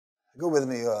Go with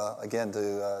me again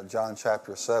to John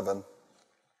chapter 7.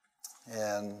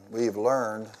 And we've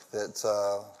learned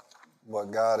that what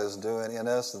God is doing in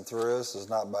us and through us is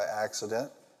not by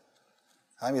accident.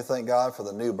 How many thank God for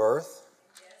the new birth?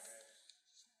 Yes.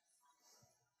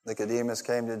 Nicodemus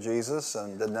came to Jesus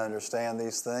and didn't understand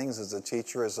these things as a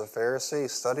teacher, as a Pharisee. He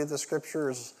studied the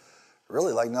scriptures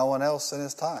really like no one else in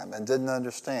his time and didn't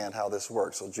understand how this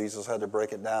works. So Jesus had to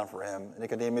break it down for him.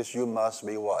 Nicodemus, you must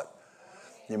be what?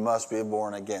 You must be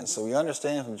born again. So we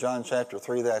understand from John chapter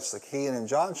 3 that's the key. And in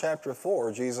John chapter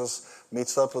 4, Jesus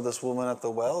meets up with this woman at the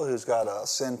well who's got a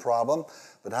sin problem.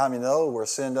 But how many know where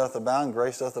sin doth abound,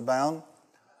 grace doth abound?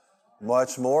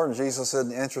 Much more. And Jesus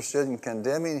isn't interested in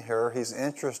condemning her. He's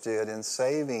interested in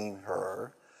saving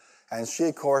her. And she,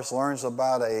 of course, learns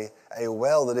about a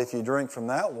well that if you drink from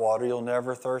that water, you'll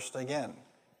never thirst again.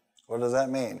 What does that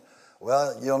mean?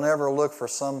 Well, you'll never look for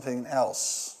something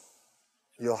else.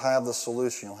 You'll have the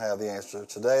solution. You'll have the answer.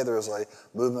 Today, there's a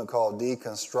movement called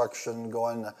deconstruction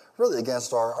going really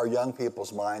against our young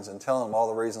people's minds and telling them all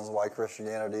the reasons why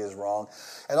Christianity is wrong.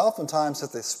 And oftentimes,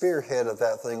 at the spearhead of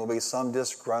that thing will be some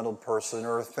disgruntled person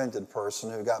or offended person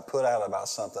who got put out about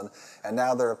something, and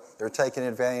now they're taking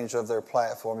advantage of their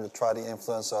platform to try to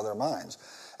influence other minds.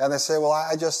 And they say, well,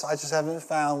 I just haven't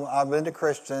found, I've been to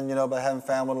Christian, but I haven't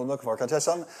found what I'm looking for. Can I tell you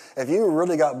something? If you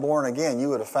really got born again, you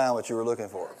would have found what you were looking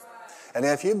for. And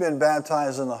if you've been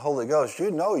baptized in the Holy Ghost,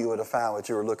 you know you would have found what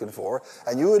you were looking for,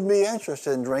 and you would be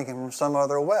interested in drinking from some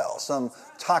other well, some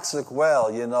toxic well,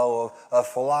 of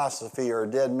philosophy or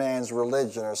dead man's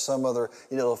religion or some other,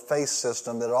 faith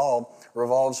system that all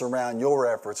revolves around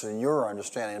your efforts and your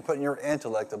understanding and putting your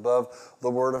intellect above the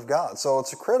Word of God. So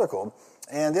it's critical,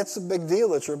 and it's a big deal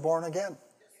that you're born again.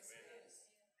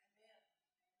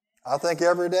 I think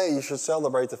every day you should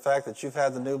celebrate the fact that you've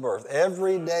had the new birth.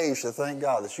 Every day you should thank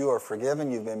God that you are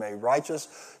forgiven, you've been made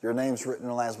righteous, your name's written in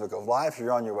the Lamb's Book of Life,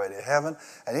 you're on your way to heaven,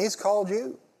 and He's called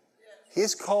you.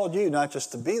 He's called you not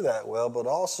just to be that well, but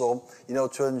also,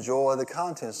 to enjoy the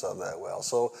contents of that well.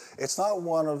 So it's not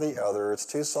one or the other, it's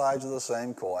two sides of the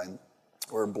same coin.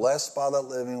 We're blessed by that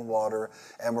living water,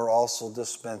 and we're also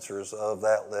dispensers of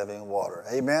that living water.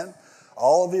 Amen?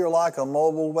 All of you are like a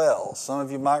mobile well. Some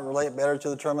of you might relate better to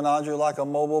the terminology like a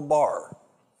mobile bar.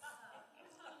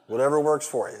 Whatever works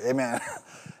for you. Amen.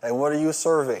 And what are you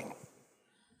serving?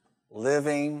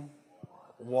 Living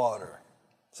water.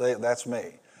 Say, that's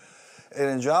me. And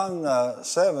in John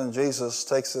 7, Jesus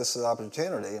takes this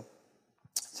opportunity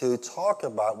to talk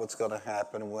about what's going to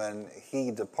happen when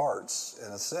He departs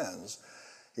and ascends.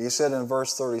 He said in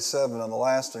verse 37, on the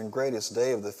last and greatest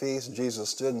day of the feast,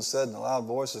 Jesus stood and said in a loud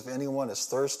voice, if anyone is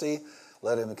thirsty,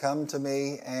 let him come to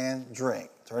me and drink.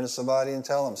 Turn to somebody and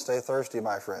tell them, stay thirsty,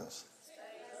 my friends.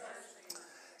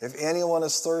 If anyone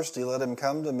is thirsty, let him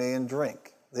come to me and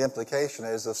drink. The implication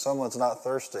is if someone's not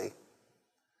thirsty,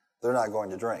 they're not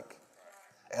going to drink,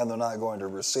 and they're not going to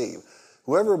receive.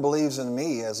 Whoever believes in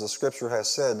me, as the scripture has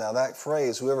said, now that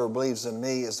phrase, whoever believes in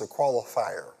me, is the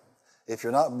qualifier. If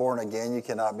you're not born again, you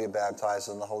cannot be baptized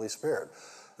in the Holy Spirit.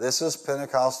 This is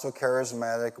Pentecostal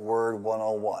Charismatic Word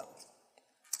 101.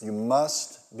 You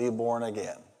must be born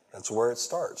again. That's where it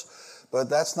starts. But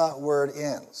that's not where it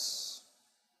ends.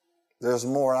 There's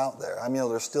more out there.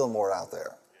 There's still more out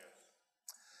there.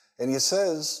 And He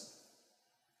says,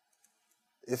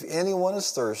 if anyone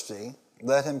is thirsty,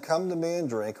 let him come to me and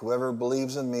drink. Whoever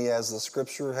believes in me, as the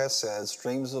scripture has said,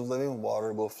 streams of living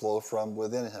water will flow from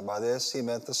within him. By this He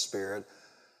meant the Spirit,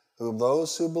 whom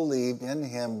those who believed in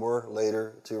Him were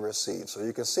later to receive. So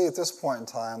you can see at this point in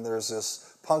time, there's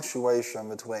this punctuation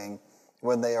between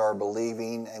when they are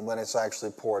believing and when it's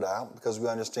actually poured out, because we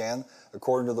understand,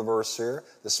 according to the verse here,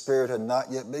 the Spirit had not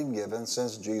yet been given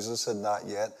since Jesus had not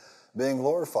yet been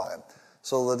glorified.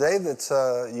 So the day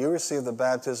that you received the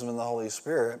baptism in the Holy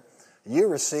Spirit, you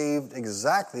received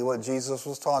exactly what Jesus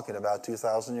was talking about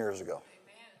 2,000 years ago.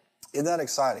 Amen. Isn't that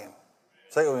exciting?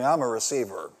 Say with me, I'm a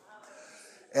receiver.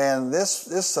 And this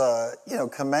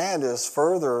command is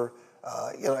further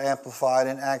amplified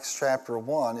in Acts chapter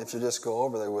 1, if you just go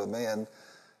over there with me. And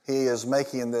He is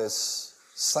making this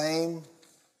same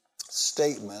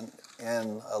statement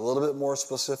in a little bit more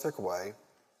specific way.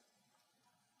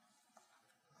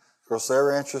 Of course,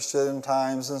 they're interested in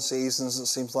times and seasons. It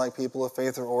seems like people of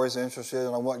faith are always interested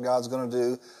in what God's going to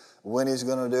do, when He's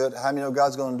going to do it. How many know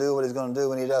God's going to do what He's going to do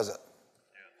when He does it?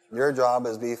 Your job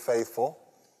is to be faithful,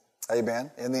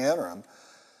 amen, in the interim.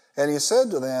 And He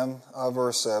said to them,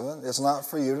 verse 7, it's not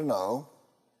for you to know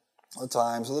the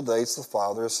times or the dates the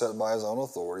Father has set by His own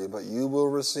authority, but you will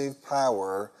receive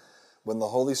power when the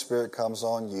Holy Spirit comes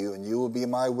on you, and you will be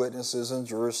my witnesses in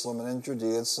Jerusalem and in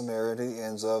Judea and Samaria to the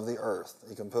ends of the earth.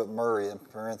 You can put Murray in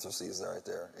parentheses right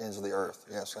there. Ends of the earth.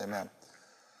 Yes, amen.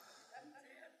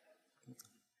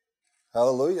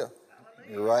 Hallelujah.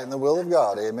 You're right in the will of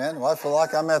God. Amen. Well, I feel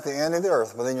like I'm at the end of the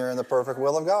earth, but then you're in the perfect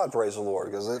will of God. Praise the Lord,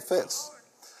 because it fits.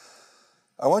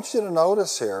 I want you to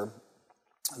notice here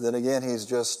that, again, he's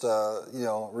just,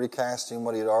 recasting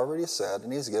what he'd already said,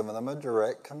 and he's given them a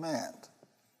direct command.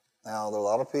 Now, there are a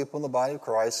lot of people in the body of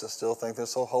Christ that still think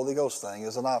this whole Holy Ghost thing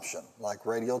is an option, like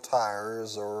radio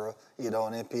tires or, an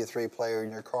MP3 player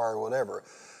in your car or whatever.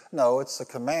 No, it's a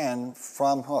command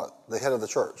from what? The head of the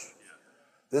church.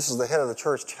 This is the head of the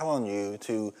church telling you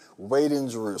to wait in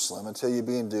Jerusalem until you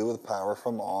be endued with power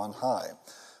from on high.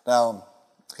 Now,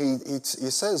 he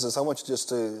says this. I want you just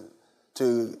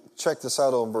to check this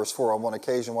out on verse 4. On one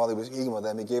occasion, while he was eating with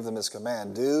them, he gave them his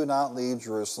command. Do not leave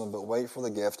Jerusalem, but wait for the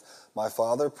gift my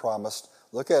Father promised.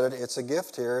 Look at it. It's a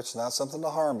gift here. It's not something to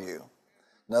harm you.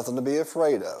 Nothing to be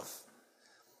afraid of.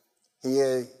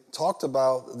 He talked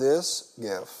about this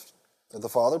gift that the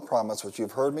Father promised, which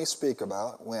you've heard me speak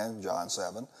about when, John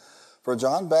 7. For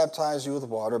John baptized you with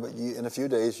water, but in a few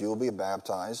days you will be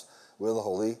baptized with the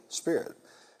Holy Spirit.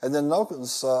 And then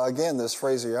notice, again, this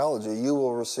phraseology, you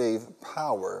will receive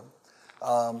power.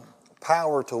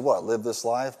 Power to what? Live this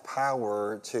life,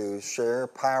 power to share,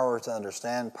 power to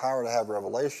understand, power to have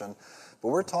revelation. But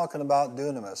we're talking about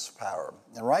dunamis power.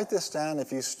 And write this down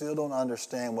if you still don't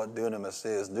understand what dunamis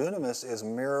is. Dunamis is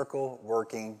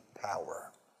miracle-working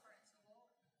power.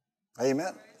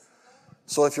 Amen.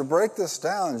 So if you break this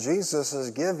down, Jesus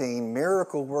is giving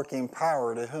miracle-working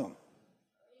power to whom?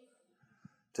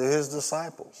 To his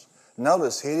disciples.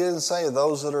 Notice, he didn't say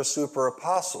those that are super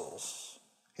apostles.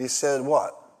 He said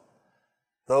what?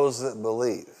 Those that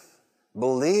believe.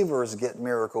 Believers get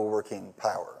miracle-working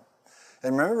power.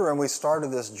 And remember when we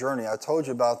started this journey, I told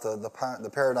you about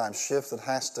the paradigm shift that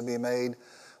has to be made,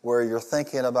 where you're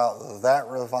thinking about that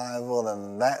revival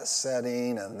and that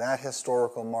setting and that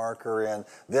historical marker and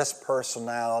this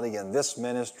personality and this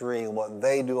ministry and what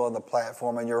they do on the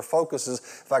platform. And your focus is,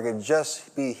 if I could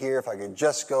just be here, if I could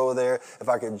just go there, if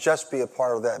I could just be a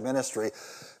part of that ministry.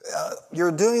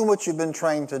 You're doing what you've been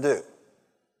trained to do.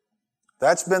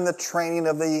 That's been the training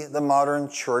of the modern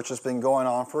church that's been going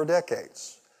on for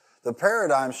decades. The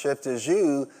paradigm shift is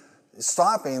you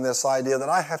stopping this idea that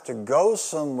I have to go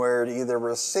somewhere to either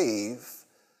receive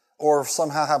or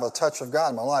somehow have a touch of God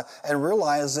in my life, and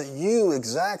realize that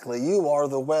you are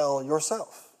the well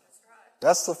yourself.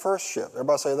 That's the first shift.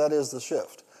 Everybody say that is the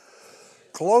shift.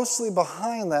 Closely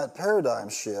behind that paradigm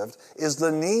shift is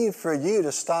the need for you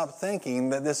to stop thinking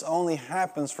that this only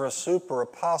happens for super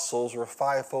apostles or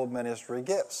fivefold ministry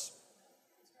gifts.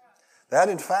 That,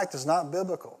 in fact, is not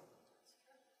biblical.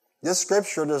 This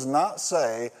scripture does not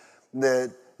say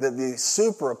that the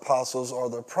super apostles or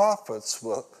the prophets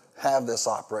will have this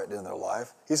operating in their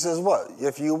life. He says what?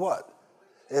 If you what?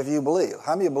 If you believe.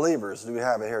 How many believers do we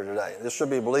have here today? There should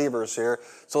be believers here.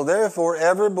 So therefore,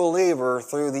 every believer,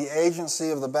 through the agency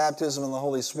of the baptism in the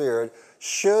Holy Spirit,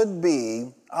 should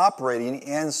be operating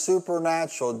in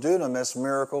supernatural dunamis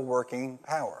miracle-working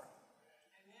power.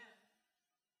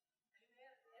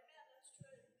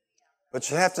 But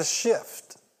you have to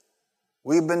shift.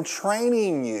 We've been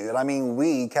training you, and I mean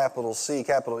we, capital C,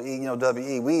 capital E,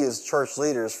 W-E, we as church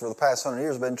leaders for the past 100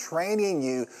 years have been training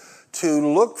you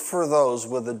to look for those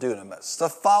with the dunamis, to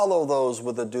follow those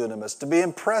with the dunamis, to be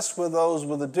impressed with those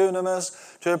with the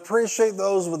dunamis, to appreciate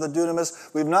those with the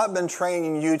dunamis. We've not been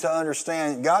training you to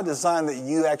understand God designed that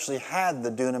you actually had the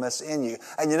dunamis in you.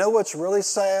 And you know what's really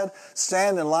sad?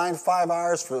 Stand in line 5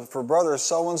 hours for brother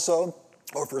so-and-so,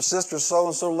 or for sister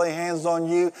so-and-so to lay hands on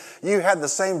you. You had the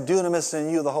same dunamis in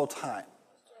you the whole time.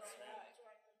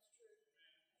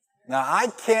 Now, I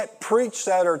can't preach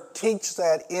that or teach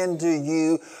that into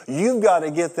you. You've got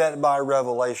to get that by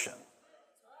revelation.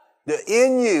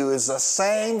 In you is the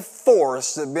same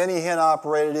force that Benny Hinn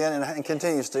operated in and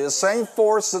continues to. The same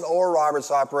force that Oral Roberts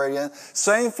operated in.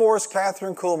 Same force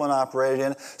Catherine Kuhlman operated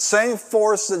in. Same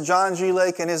force that John G.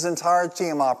 Lake and his entire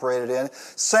team operated in.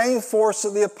 Same force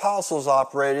that the apostles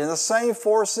operated in. The same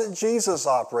force that Jesus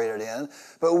operated in.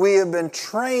 But we have been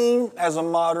trained as a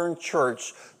modern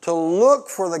church to look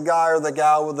for the guy or the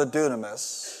gal with the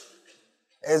dunamis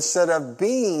instead of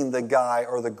being the guy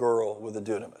or the girl with the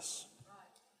dunamis.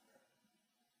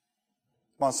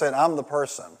 Come on, say it. I'm the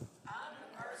person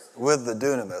with the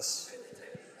dunamis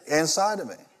inside of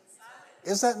me.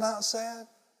 Is that not sad?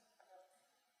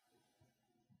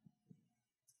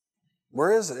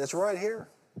 Where is it? It's right here.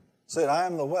 Say it. I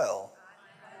am the well,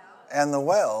 and the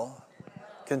well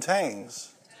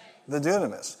contains the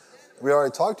dunamis. We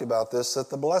already talked about this, that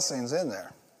the blessing's in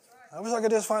there. I wish I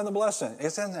could just find the blessing.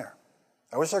 It's in there.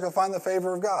 I wish I could find the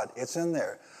favor of God. It's in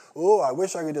there. Oh, I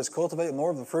wish I could just cultivate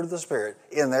more of the fruit of the Spirit.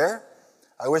 In there.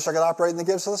 I wish I could operate in the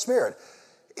gifts of the Spirit.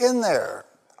 In there.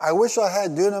 I wish I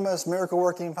had dunamis,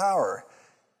 miracle-working power.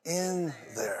 In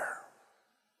there.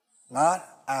 Not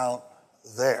out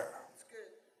there.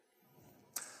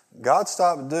 God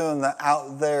stopped doing the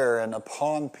out there and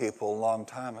upon people a long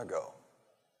time ago.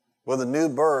 With a new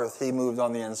birth, He moved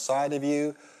on the inside of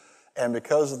you. And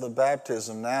because of the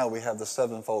baptism, now we have the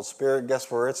sevenfold Spirit. Guess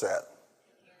where it's at?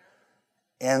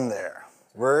 In there.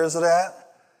 Where is it at?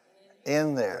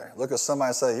 In there. Look at somebody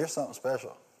and say, you're something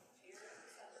special.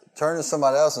 Turn to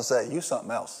somebody else and say, you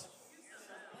something else.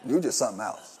 You just something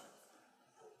else.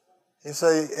 You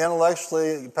say,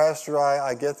 intellectually, Pastor,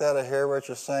 I get that. I hear what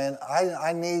you're saying.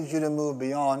 I need you to move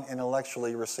beyond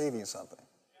intellectually receiving something.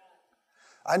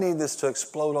 I need this to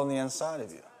explode on the inside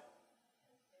of you.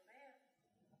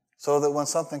 So that when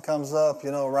something comes up,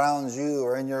 around you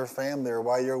or in your family or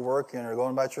while you're working or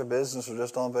going about your business or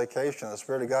just on vacation, the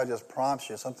Spirit of God just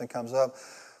prompts you, something comes up,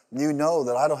 you know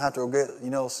that I don't have to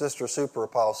get, sister super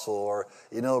apostle or,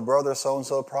 brother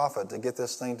so-and-so prophet to get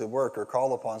this thing to work or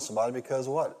call upon somebody because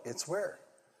what? It's where?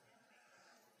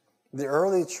 The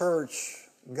early church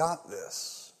got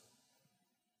this.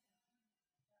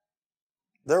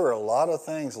 There were a lot of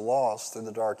things lost through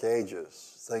the dark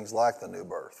ages, things like the new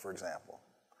birth, for example.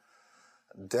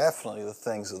 Definitely the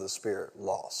things of the Spirit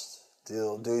lost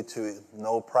due to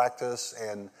no practice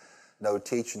and no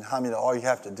teaching. All you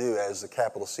have to do as the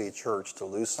capital C church to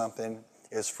lose something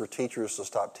is for teachers to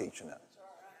stop teaching it.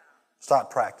 Stop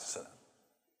practicing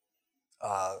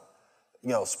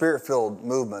it. Spirit-filled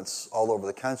movements all over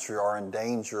the country are in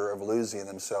danger of losing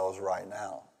themselves right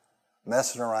now.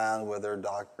 Messing around with their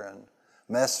doctrine,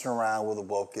 messing around with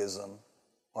wokeism.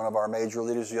 One of our major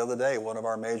leaders the other day, one of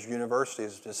our major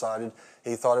universities decided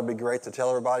he thought it'd be great to tell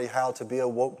everybody how to be a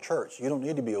woke church. You don't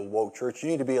need to be a woke church. You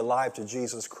need to be alive to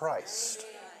Jesus Christ.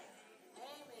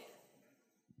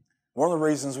 One of the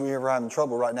reasons we are having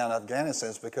trouble right now in Afghanistan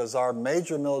is because our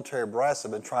major military brass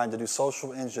have been trying to do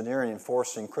social engineering and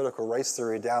forcing critical race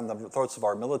theory down the throats of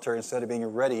our military instead of being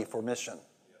ready for mission.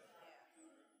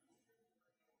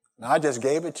 Now, I just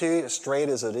gave it to you as straight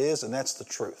as it is, and that's the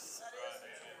truth.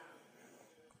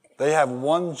 They have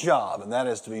one job, and that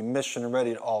is to be mission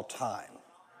ready at all time.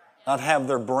 Not have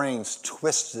their brains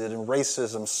twisted and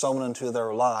racism sewn into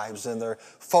their lives and their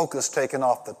focus taken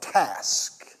off the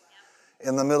task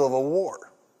in the middle of a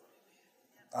war.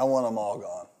 I want them all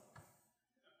gone.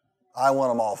 I want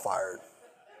them all fired.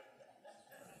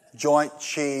 Joint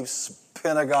Chiefs,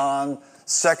 Pentagon,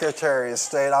 Secretary of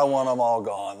State, I want them all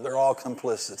gone. They're all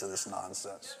complicit to this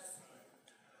nonsense.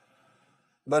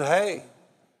 But hey,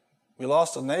 we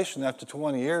lost a nation after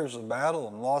 20 years of battle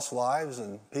and lost lives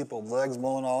and people's legs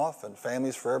blown off and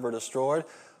families forever destroyed.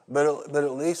 But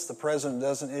at least the president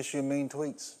doesn't issue mean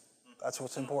tweets. That's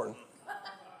what's important.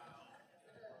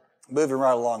 Moving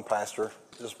right along, Pastor.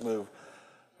 Just move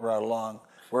right along.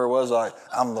 Where was I?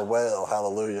 I'm the well.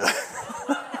 Hallelujah.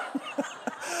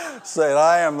 Say it,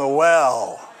 I am the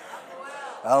well.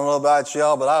 I don't know about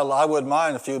y'all, but I wouldn't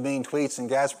mind a few mean tweets and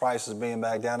gas prices being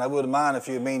back down. I wouldn't mind a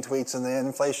few mean tweets and the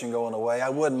inflation going away. I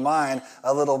wouldn't mind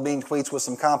a little mean tweets with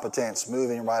some competence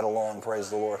moving right along. Praise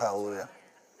the Lord. Hallelujah.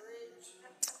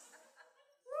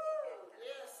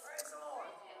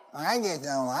 I just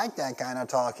don't like that kind of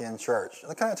talk in church.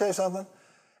 Can I tell you something?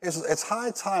 It's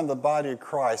high time the body of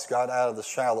Christ got out of the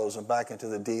shallows and back into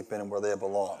the deep end where they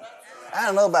belong. I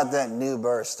don't know about that new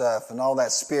birth stuff and all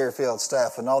that Spirit-filled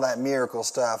stuff and all that miracle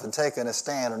stuff and taking a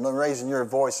stand and raising your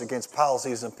voice against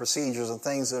policies and procedures and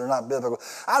things that are not biblical.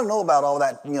 I don't know about all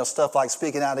that stuff like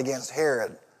speaking out against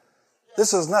Herod.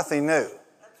 This is nothing new.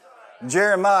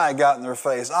 Jeremiah got in their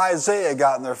face. Isaiah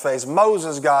got in their face.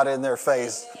 Moses got in their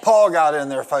face. Paul got in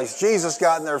their face. Jesus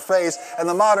got in their face. And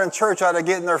the modern church ought to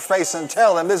get in their face and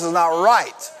tell them this is not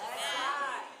right.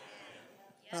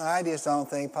 I just don't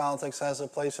think politics has a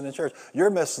place in the church. You're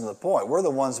missing the point. We're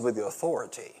the ones with the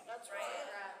authority.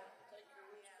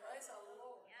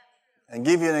 And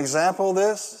give you an example of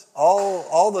this.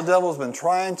 All the devil's been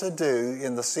trying to do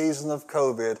in the season of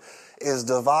COVID is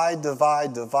divide.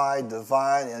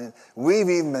 And we've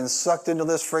even been sucked into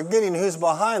this, forgetting who's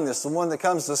behind this, the one that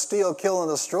comes to steal, kill, and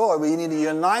destroy. We need to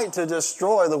unite to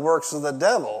destroy the works of the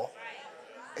devil.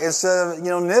 Instead of,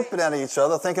 nipping at each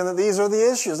other, thinking that these are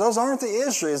the issues. Those aren't the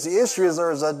issues. The issue is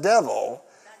there's a devil,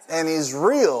 and he's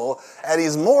real, and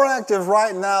he's more active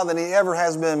right now than he ever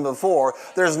has been before.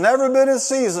 There's never been a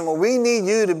season where we need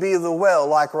you to be the well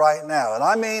like right now. And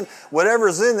I mean,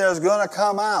 whatever's in there is going to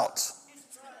come out.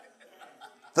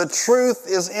 The truth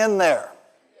is in there.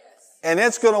 And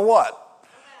it's going to what?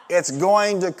 It's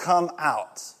going to come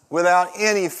out without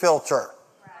any filter.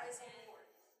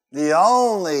 The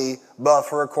only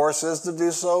buffer, of course, is to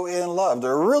do so in love.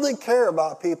 To really care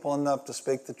about people enough to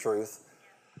speak the truth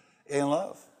in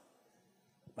love.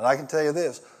 But I can tell you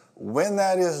this, when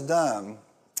that is done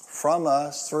from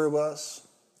us, through us,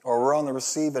 or we're on the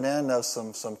receiving end of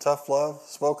some tough love,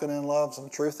 spoken in love, some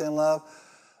truth in love,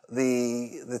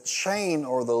 the chain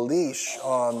or the leash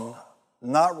on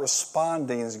not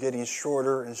responding is getting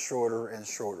shorter and shorter and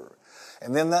shorter.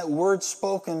 And then that word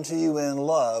spoken to you in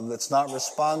love that's not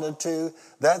responded to,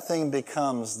 that thing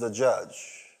becomes the judge.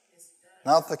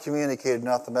 Not the communicator,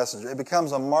 not the messenger. It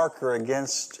becomes a marker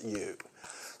against you.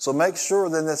 So make sure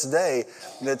then this day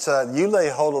that you lay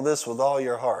hold of this with all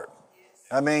your heart.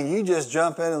 I mean, you just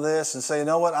jump into this and say, you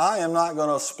know what, I am not going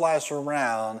to splash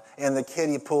around in the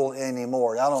kiddie pool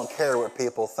anymore. I don't care what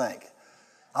people think.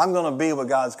 I'm going to be what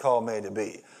God's called me to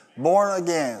be. Born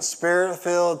again,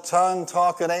 spirit-filled,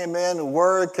 tongue-talking, amen,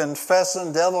 word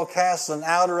confessing, devil casting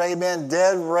outer, amen,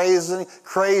 dead raising,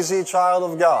 crazy child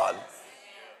of God.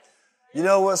 You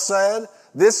know what's sad?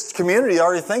 This community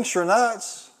already thinks you're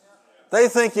nuts. They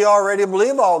think you already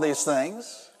believe all these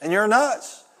things, and you're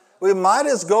nuts. We might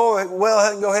as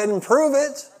well go ahead and prove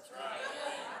it.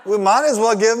 We might as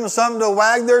well give them something to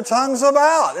wag their tongues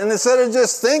about. And instead of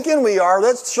just thinking we are,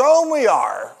 let's show them we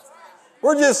are.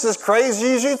 We're just as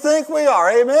crazy as you think we are.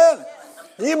 Amen.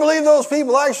 Do you believe those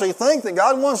people actually think that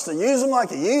God wants to use them like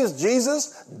He used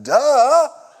Jesus? Duh.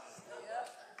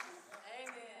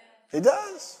 He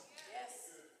does.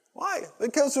 Why?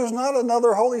 Because there's not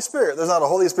another Holy Spirit. There's not a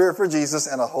Holy Spirit for Jesus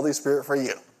and a Holy Spirit for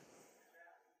you.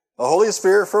 A Holy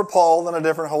Spirit for Paul and a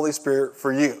different Holy Spirit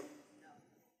for you.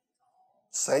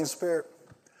 Same Spirit.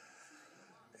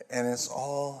 And it's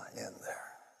all in there.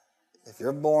 If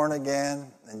you're born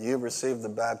again and you've received the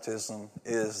baptism,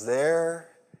 it is there,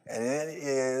 and it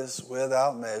is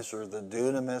without measure the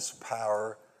dunamis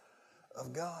power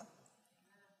of God.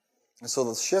 And so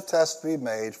the shift has to be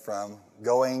made from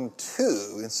going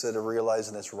to, instead of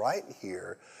realizing it's right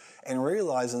here, and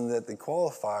realizing that the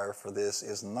qualifier for this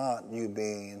is not you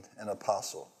being an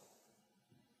apostle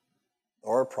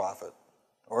or a prophet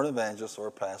or an evangelist or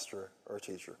a pastor or a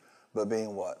teacher, but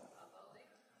being what?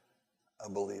 A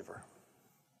believer.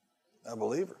 A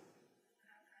believer.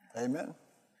 Amen.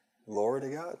 Glory to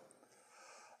God.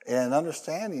 And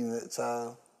understanding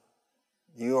that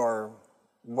you are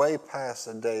way past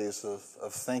the days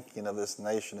of thinking of this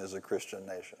nation as a Christian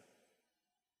nation.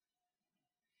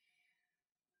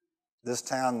 This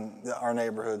town, our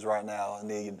neighborhoods right now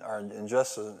are in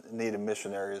just as need of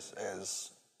missionaries as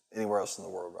anywhere else in the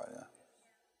world right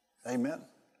now. Amen.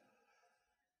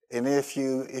 And if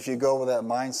you go with that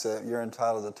mindset, you're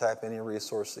entitled to tap any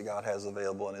resource that God has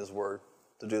available in His Word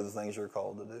to do the things you're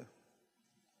called to do.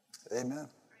 Amen.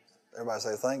 Everybody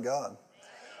say, thank God.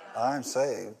 I'm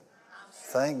saved.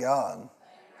 Thank God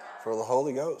for the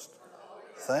Holy Ghost.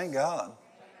 Thank God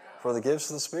for the gifts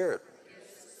of the Spirit.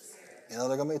 You know,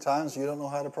 there are going to be times you don't know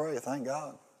how to pray. Thank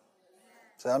God.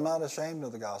 Say, I'm not ashamed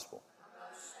of the gospel.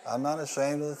 I'm not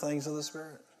ashamed of the things of the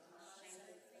Spirit.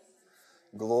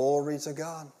 Glory to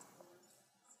God.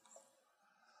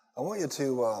 I want you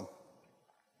to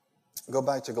go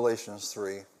back to Galatians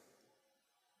 3. And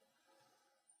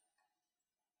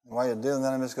while you're doing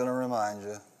that, I'm just going to remind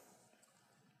you,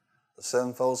 the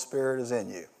sevenfold Spirit is in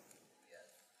you.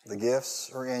 The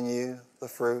gifts are in you, the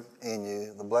fruit in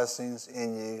you, the blessings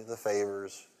in you, the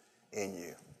favors in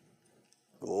you.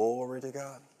 Glory to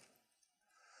God.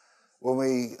 When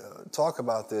we talk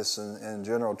about this in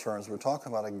general terms, we're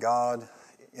talking about a God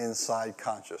inside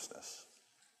consciousness.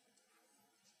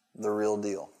 The real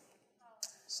deal.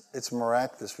 It's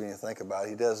miraculous when you think about it.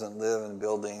 He doesn't live in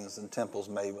buildings and temples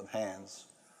made with hands.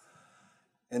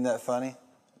 Isn't that funny?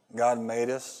 God made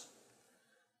us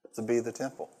to be the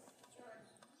temple.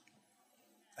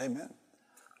 Amen.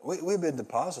 We've been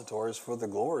depositories for the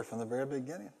glory from the very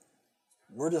beginning.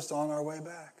 We're just on our way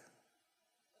back.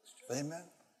 Amen.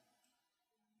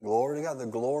 Glory to God. The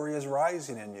glory is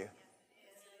rising in you.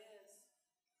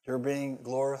 You're being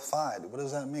glorified. What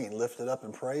does that mean? Lifted up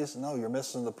in praise? No, you're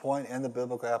missing the point and the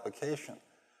biblical application.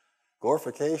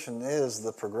 Glorification is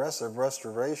the progressive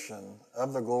restoration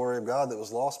of the glory of God that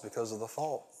was lost because of the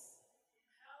fall.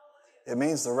 It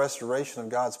means the restoration of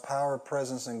God's power,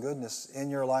 presence, and goodness in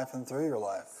your life and through your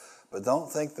life. But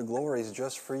don't think the glory is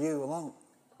just for you alone.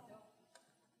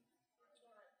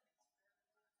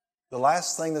 The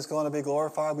last thing that's going to be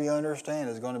glorified, we understand,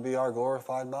 is going to be our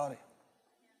glorified body.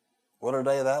 What a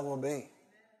day that will be.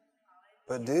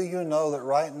 But do you know that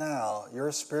right now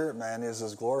your spirit man is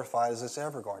as glorified as it's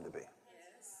ever going to be?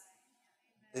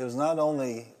 It was not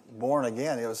only born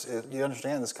again, you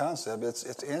understand this concept,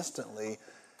 it's instantly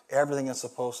everything it's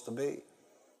supposed to be.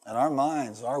 And our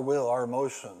minds, our will, our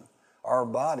emotion, our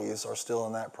bodies are still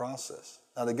in that process.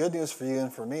 Now the good news for you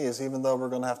and for me is even though we're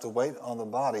going to have to wait on the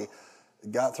body,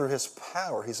 God through His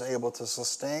power, He's able to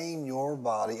sustain your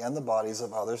body and the bodies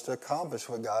of others to accomplish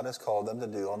what God has called them to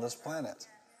do on this planet.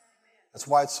 That's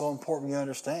why it's so important you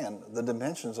understand the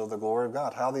dimensions of the glory of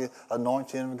God, how the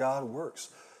anointing of God works.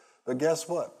 But guess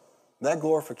what? That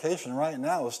glorification right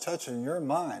now is touching your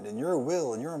mind and your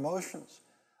will and your emotions.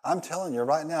 I'm telling you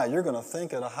right now, you're going to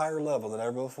think at a higher level than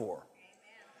ever before.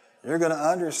 You're going to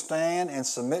understand and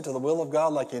submit to the will of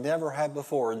God like you never have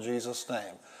before in Jesus'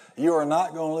 name. You are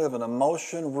not going to live an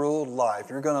emotion-ruled life.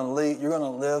 You're going to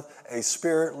live a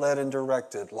spirit-led and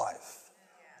directed life.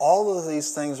 All of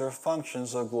these things are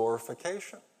functions of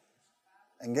glorification.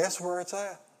 And guess where it's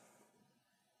at?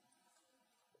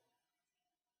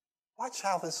 Watch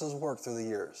how this has worked through the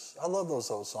years. I love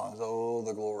those old songs. Oh,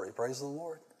 the glory. Praise the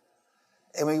Lord.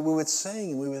 And we would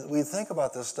sing, we think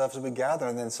about this stuff as we gather,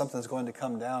 and then something's going to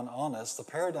come down on us. The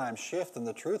paradigm shift, and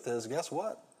the truth is, guess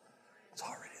what? It's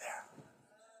already there.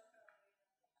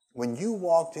 When you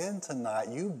walked in tonight,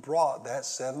 you brought that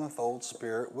sevenfold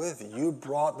spirit with you. You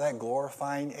brought that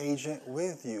glorifying agent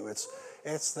with you.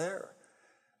 It's there.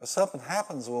 But something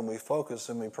happens when we focus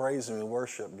and we praise and we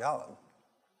worship God.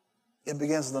 It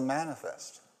begins to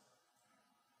manifest.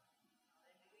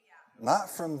 Not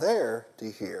from there to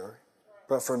here,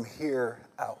 but from here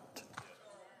out.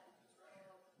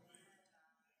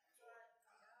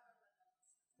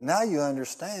 Now you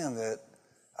understand that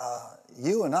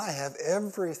you and I have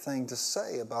everything to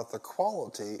say about the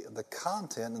quality, the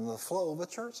content, and the flow of a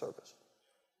church service.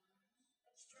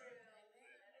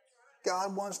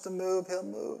 God wants to move, He'll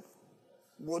move.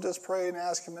 We'll just pray and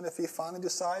ask Him, and if He finally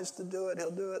decides to do it,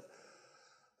 He'll do it.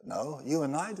 No, you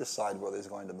and I decide whether He's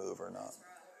going to move or not.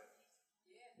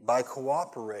 By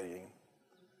cooperating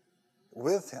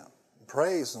with Him.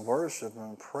 Praise and worship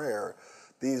and prayer,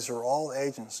 these are all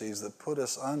agencies that put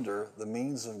us under the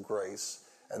means of grace,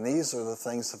 and these are the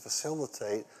things that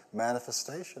facilitate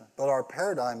manifestation. But our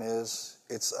paradigm is,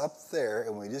 it's up there,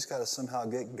 and we just got to somehow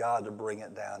get God to bring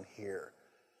it down here.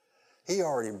 He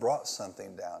already brought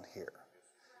something down here.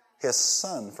 His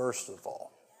Son, first of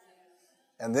all.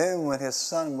 And then when His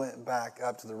Son went back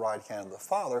up to the right hand of the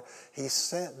Father, He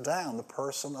sent down the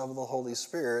person of the Holy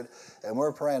Spirit. And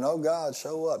we're praying, oh God,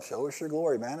 show up, show us your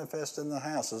glory, manifest in the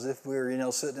house, as if we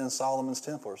were, sitting in Solomon's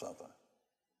temple or something.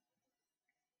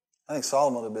 I think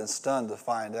Solomon would have been stunned to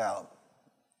find out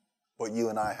what you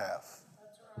and I have.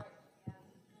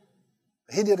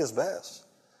 He did his best.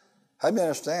 Help me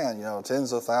understand,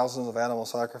 tens of thousands of animal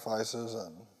sacrifices,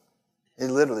 and he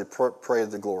literally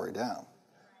prayed the glory down.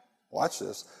 Watch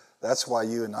this. That's why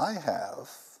you and I have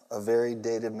a very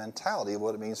dated mentality of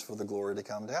what it means for the glory to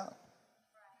come down.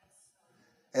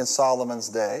 In Solomon's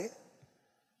day,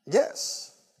 yes,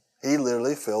 he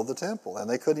literally filled the temple, and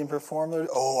they couldn't even perform their.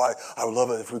 I would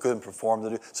love it if we couldn't perform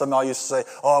the. Some of y'all used to say,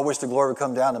 I wish the glory would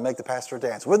come down and make the pastor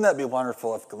dance. Wouldn't that be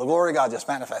wonderful if the glory of God just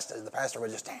manifested and the pastor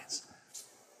would just dance?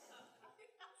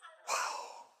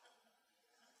 Wow.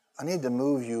 I need to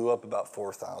move you up about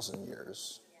 4,000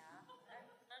 years.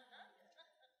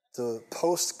 To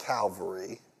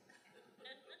post-Calvary,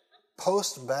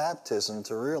 post-baptism,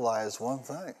 to realize one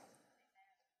thing.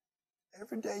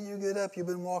 Every day you get up, you've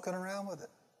been walking around with it.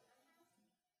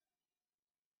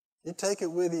 You take it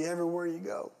with you everywhere you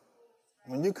go.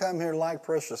 When you come here like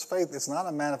precious faith, it's not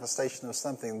a manifestation of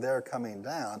something there coming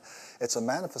down. It's a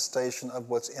manifestation of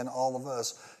what's in all of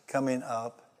us coming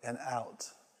up and out.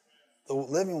 The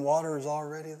living water is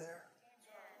already there.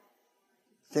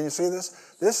 Can you see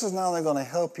this? This is not only going to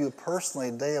help you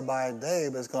personally day by day,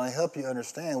 but it's going to help you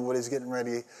understand what He's getting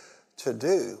ready to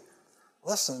do.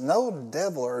 Listen, no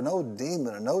devil or no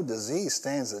demon or no disease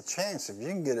stands a chance if you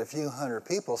can get a few hundred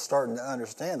people starting to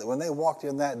understand that when they walked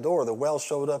in that door, the well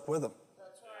showed up with them.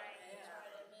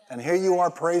 And here you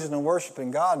are praising and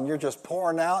worshiping God, and you're just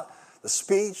pouring out the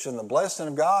speech and the blessing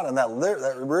of God, and that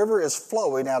river is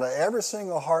flowing out of every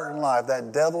single heart and life.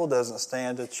 That devil doesn't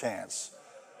stand a chance.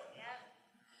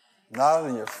 Not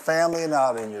in your family,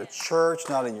 not in your church,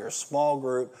 not in your small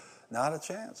group. Not a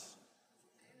chance.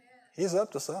 He's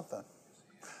up to something.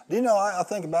 Do you know, I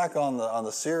think back on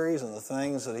the series and the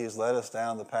things that He's led us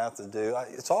down the path to do.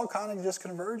 It's all kind of just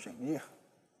converging. You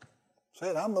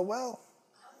said, I'm the well.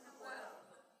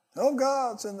 Oh,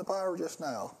 God's in the power just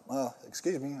now. Well,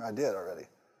 excuse me, I did already.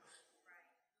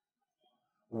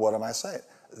 What am I saying?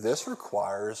 This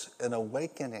requires an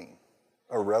awakening.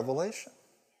 a revelation.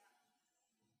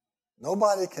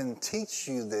 Nobody can teach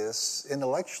you this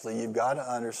intellectually. You've got to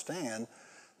understand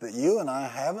that you and I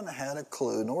haven't had a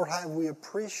clue, nor have we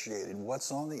appreciated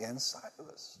what's on the inside of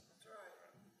us.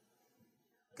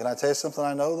 Can I tell you something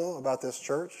I know, though, about this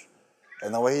church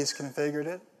and the way he's configured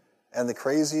it and the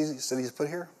crazies that he's put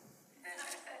here?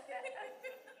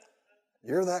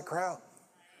 You're that crowd.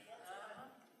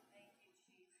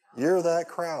 You're that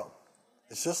crowd.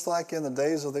 It's just like in the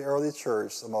days of the early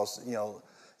church, the most,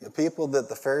 people that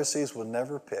the Pharisees would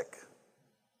never pick.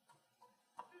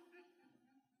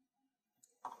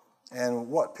 And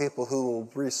what? People who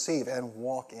will receive and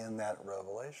walk in that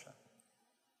revelation.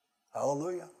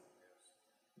 Hallelujah.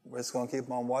 We're just going to keep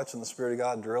on watching the Spirit of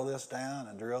God drill this down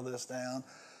and drill this down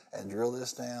and drill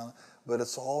this down. But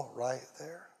it's all right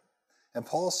there. And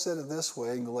Paul said it this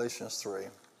way in Galatians 3.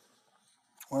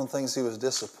 One of the things he was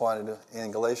disappointed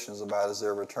in Galatians about is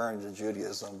their return to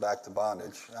Judaism, back to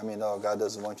bondage. No, God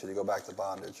doesn't want you to go back to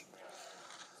bondage.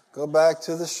 Go back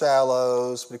to the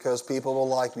shallows because people will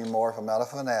like me more if I'm not a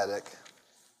fanatic.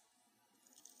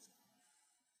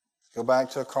 Go back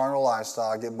to a carnal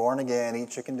lifestyle, get born again, eat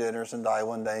chicken dinners, and die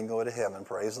one day and go to heaven.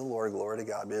 Praise the Lord, glory to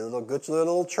God. Be a good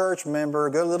little church member,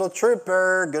 good little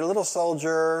trooper, good little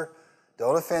soldier.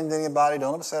 Don't offend anybody,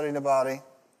 don't upset anybody.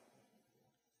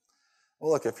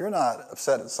 Well, look, if you're not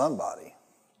upset at somebody,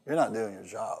 you're not doing your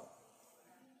job.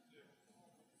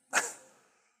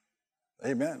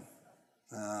 Amen.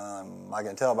 I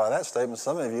can tell by that statement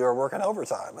some of you are working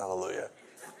overtime. Hallelujah.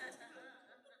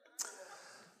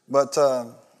 But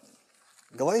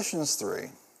Galatians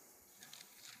 3.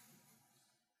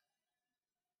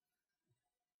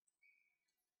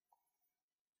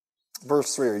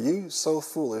 Verse 3, are you so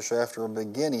foolish after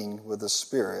beginning with the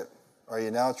Spirit? Are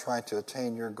you now trying to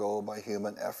attain your goal by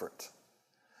human effort?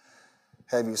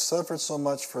 Have you suffered so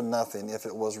much for nothing if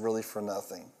it was really for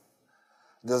nothing?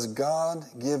 Does God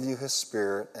give you His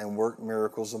Spirit and work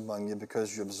miracles among you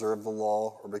because you observe the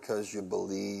law or because you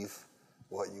believe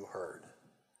what you heard?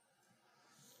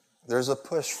 There's a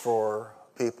push for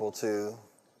people to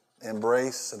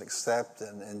embrace and accept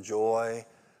and enjoy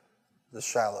the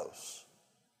shallows.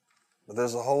 But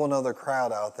there's a whole other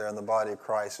crowd out there in the body of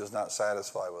Christ who's not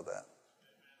satisfied with that.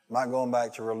 I'm not going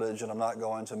back to religion. I'm not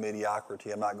going to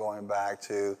mediocrity. I'm not going back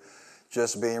to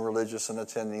just being religious and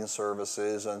attending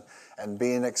services and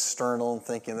being external and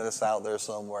thinking that it's out there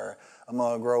somewhere. I'm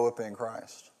going to grow up in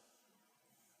Christ.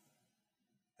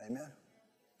 Amen.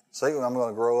 Say, I'm going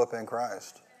to grow up in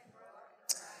Christ.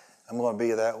 I'm going to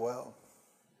be that well.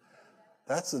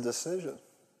 That's the decision.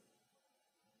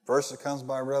 First, it comes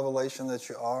by revelation that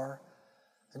you are.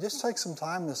 And just take some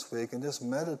time this week and just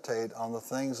meditate on the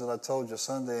things that I told you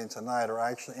Sunday and tonight are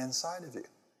actually inside of you.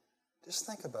 Just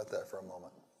think about that for a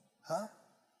moment. Huh?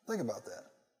 Think about that.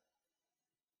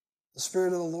 The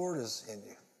Spirit of the Lord is in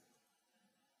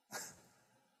you.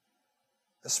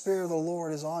 The Spirit of the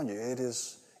Lord is on you. It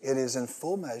is in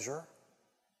full measure.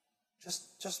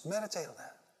 Just meditate on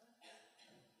that.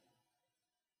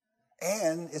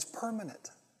 And it's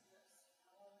permanent.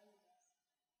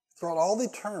 Throughout all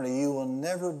eternity, you will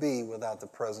never be without the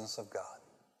presence of God.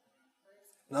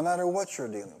 No matter what you're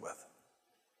dealing with.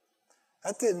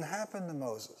 That didn't happen to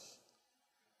Moses.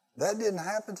 That didn't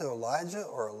happen to Elijah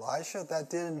or Elisha. That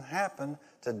didn't happen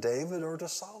to David or to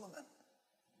Solomon.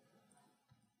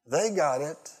 They got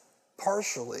it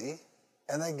partially,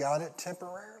 and they got it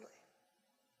temporarily.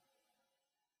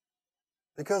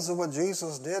 Because of what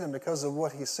Jesus did and because of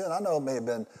what He said. I know it may have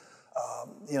been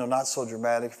not so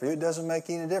dramatic for you. It doesn't make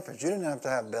any difference. You didn't have to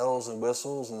have bells and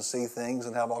whistles and see things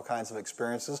and have all kinds of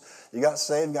experiences. You got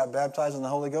saved, got baptized in the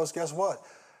Holy Ghost. Guess what?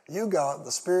 You got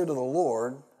the Spirit of the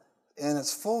Lord in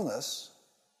its fullness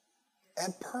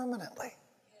and permanently.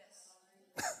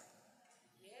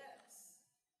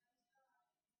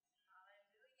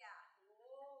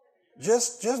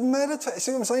 Just meditate.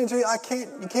 See what I'm saying to you?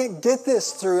 You can't get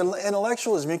this through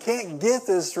intellectualism. You can't get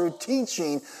this through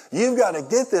teaching. You've got to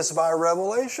get this by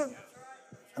revelation.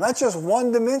 And that's just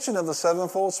one dimension of the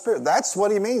sevenfold Spirit. That's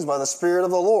what he means by the Spirit of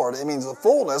the Lord. It means the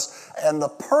fullness and the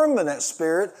permanent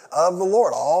Spirit of the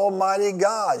Lord. Almighty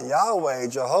God, Yahweh,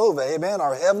 Jehovah, amen,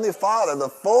 our Heavenly Father, the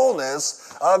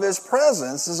fullness of His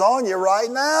presence is on you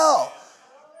right now.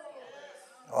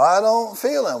 Well, I don't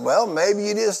feel Him. Well, maybe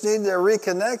you just need to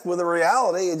reconnect with the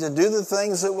reality and to do the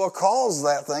things that will cause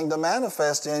that thing to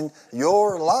manifest in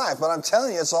your life. But I'm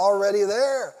telling you, it's already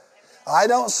there. I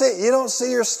don't see it. You don't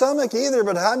see your stomach either,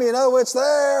 but how do you know it's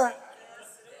there?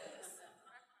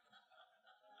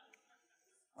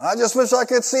 I just wish I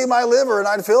could see my liver and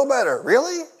I'd feel better.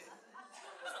 Really?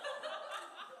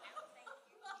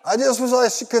 I just wish I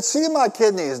could see my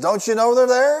kidneys. Don't you know they're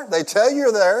there? They tell you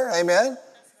you're there. Amen.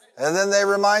 And then they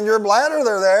remind your bladder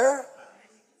they're there.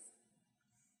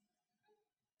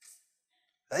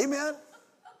 Amen.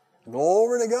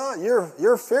 Glory to God.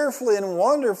 You're fearfully and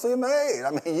wonderfully made.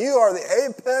 I mean, you are the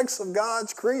apex of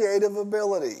God's creative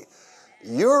ability.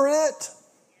 You're it.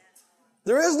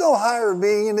 There is no higher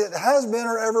being that has been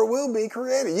or ever will be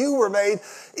created. You were made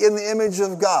in the image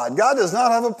of God. God does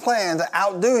not have a plan to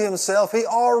outdo himself. He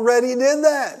already did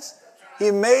that. He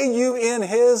made you in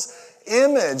his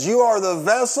image. You are the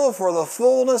vessel for the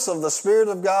fullness of the Spirit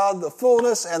of God, the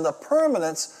fullness and the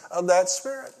permanence of that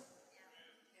Spirit.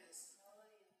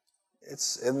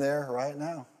 It's in there right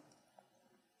now.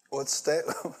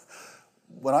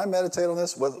 When I meditate on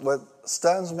this, what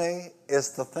stuns me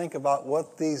is to think about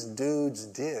what these dudes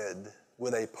did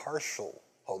with a partial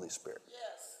Holy Spirit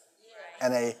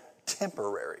and a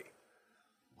temporary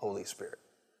Holy Spirit.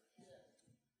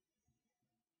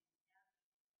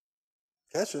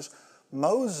 Catch this.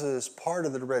 Moses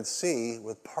parted the Red Sea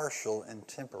with partial and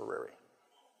temporary.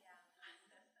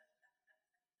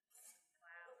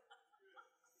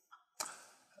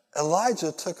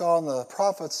 Elijah took on the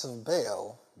prophets of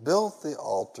Baal, built the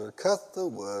altar, cut the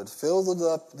wood, filled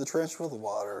up the trench with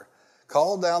water,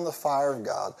 called down the fire of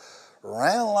God,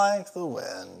 ran like the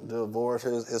wind to avoid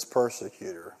his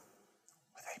persecutor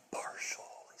with a partial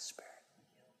Holy Spirit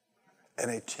and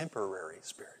a temporary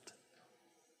spirit.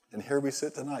 And here we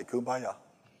sit tonight, kumbaya.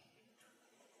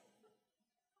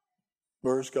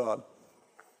 Where's God?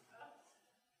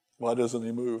 Why doesn't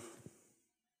he move?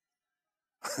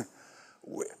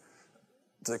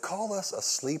 To call us a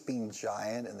sleeping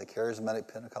giant in the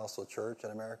charismatic Pentecostal church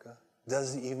in America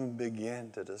doesn't even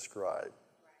begin to describe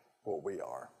what we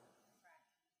are.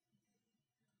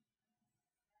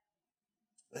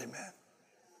 Amen.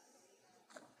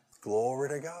 Glory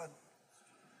to God.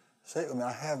 Say,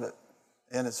 I have it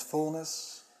in its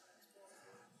fullness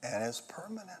and it's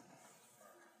permanent.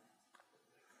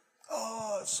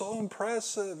 Oh, it's so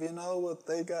impressive, what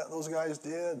those guys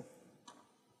did.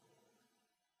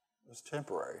 It was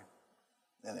temporary,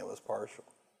 and it was partial.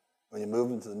 When you move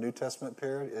into the New Testament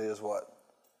period, it is what?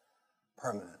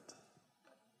 Permanent.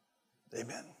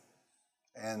 Amen.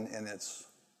 And in its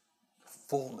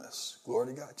fullness.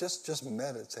 Glory to God. Just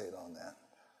meditate on that.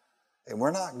 And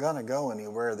we're not going to go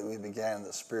anywhere that we began in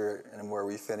the Spirit and where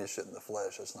we finish it in the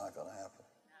flesh. It's not going to happen.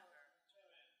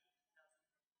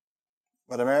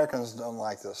 But Americans don't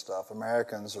like this stuff.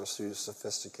 Americans are too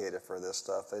sophisticated for this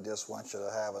stuff. They just want you to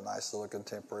have a nice little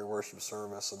contemporary worship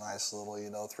service, a nice little,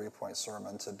 3-point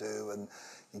sermon to do, and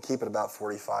you keep it about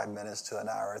 45 minutes to an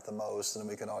hour at the most, and then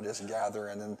we can all just gather,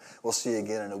 and then we'll see you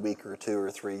again in a week or 2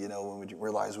 or 3, when we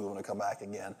realize we want to come back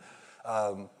again.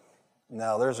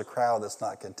 Now, there's a crowd that's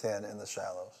not content in the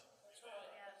shallows.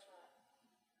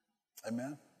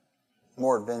 Amen?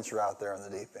 More adventure out there in the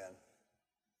deep end.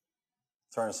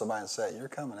 Turn to somebody and say, you're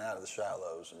coming out of the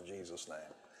shallows in Jesus' name.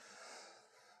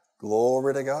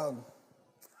 Glory to God.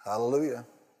 Hallelujah.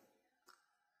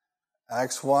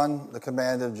 Acts 1, the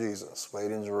command of Jesus.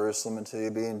 Wait in Jerusalem until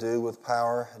you be endued with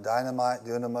power, dynamite,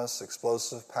 dunamis,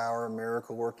 explosive power,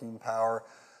 miracle-working power.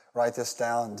 Write this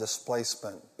down,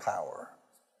 displacement power.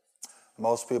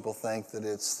 Most people think that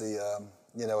it's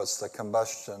the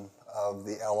combustion of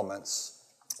the elements,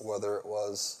 whether it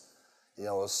was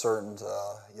a certain,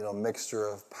 mixture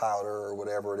of powder or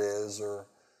whatever it is, or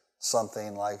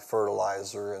something like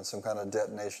fertilizer and some kind of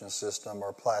detonation system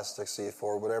or plastic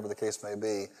C4, whatever the case may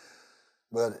be.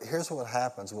 But here's what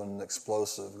happens when an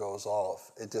explosive goes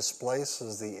off. It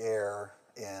displaces the air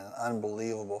in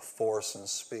unbelievable force and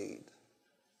speed.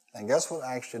 And guess what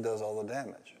actually does all the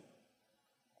damage?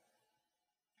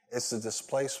 It's the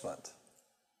displacement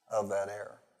of that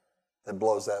air that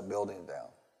blows that building down,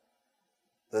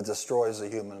 that destroys the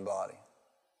human body.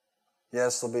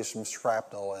 Yes, there'll be some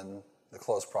shrapnel in the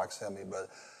close proximity, but,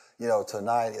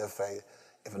 tonight if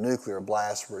a nuclear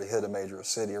blast were to hit a major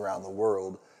city around the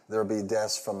world, there would be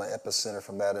deaths from the epicenter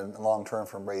from that and long-term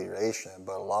from radiation,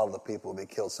 but a lot of the people would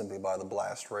be killed simply by the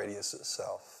blast radius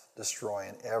itself,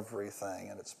 destroying everything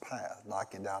in its path,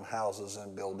 knocking down houses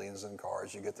and buildings and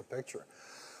cars. You get the picture.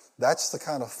 That's the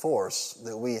kind of force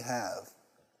that we have,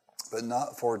 but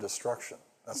not for destruction.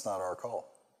 That's not our call.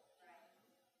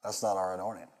 That's not our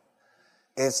anointing.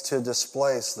 It's to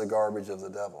displace the garbage of the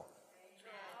devil.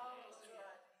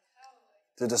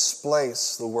 To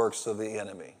displace the works of the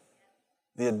enemy.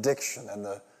 The addiction and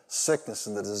the sickness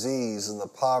and the disease and the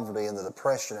poverty and the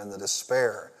depression and the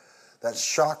despair. That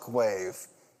shock wave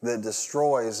that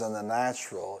destroys in the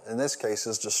natural, in this case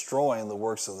is destroying the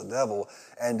works of the devil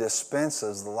and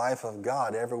dispenses the life of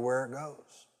God everywhere it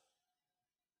goes.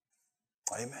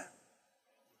 Amen.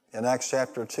 In Acts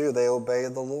chapter 2, they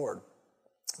obeyed the Lord,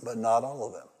 but not all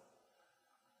of them.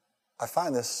 I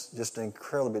find this just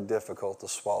incredibly difficult to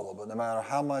swallow, but no matter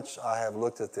how much I have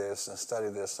looked at this and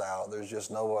studied this out, there's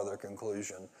just no other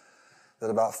conclusion that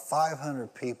about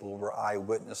 500 people were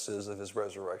eyewitnesses of his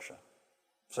resurrection.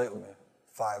 Say it with me,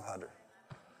 500.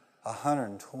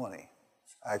 120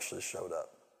 actually showed up,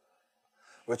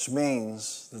 which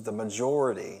means that the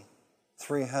majority,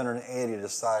 380,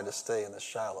 decided to stay in the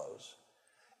shallows.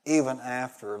 Even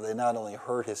after they not only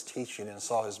heard his teaching and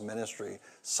saw his ministry,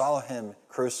 saw him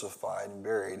crucified and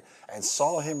buried, and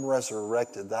saw him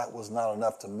resurrected, that was not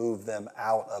enough to move them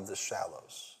out of the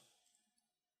shallows.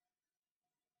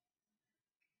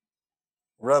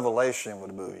 Revelation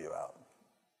would move you out.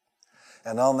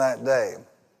 And on that day,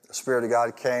 the Spirit of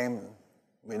God came.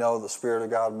 We know the Spirit of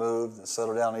God moved and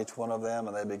settled down on each one of them,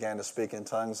 and they began to speak in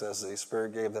tongues as the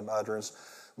Spirit gave them utterance.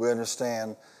 We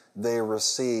understand they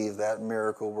received that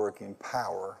miracle-working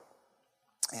power.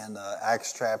 In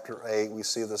Acts chapter 8, we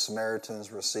see the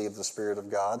Samaritans receive the Spirit of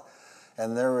God,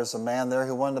 and there was a man there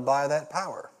who wanted to buy that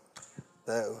power.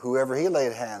 That whoever he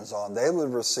laid hands on, they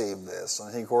would receive this.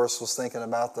 And he, of course, was thinking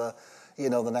about the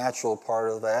natural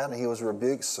part of that, and he was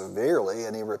rebuked severely,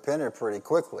 and he repented pretty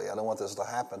quickly. I don't want this to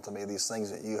happen to me, these things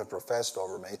that you have professed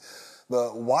over me.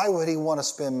 But why would he want to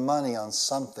spend money on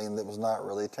something that was not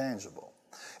really tangible?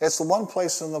 It's the one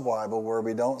place in the Bible where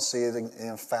we don't see it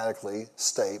emphatically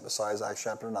state, besides Acts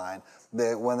chapter 9,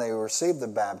 that when they received the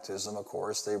baptism, of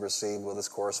course, they received with its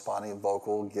corresponding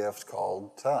vocal gift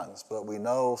called tongues. But we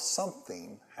know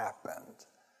something happened.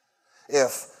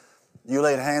 If you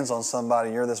laid hands on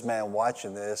somebody, you're this man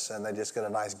watching this, and they just get a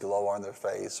nice glow on their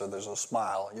face, or there's a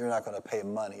smile, you're not going to pay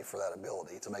money for that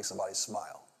ability to make somebody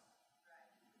smile.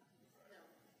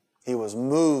 He was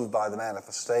moved by the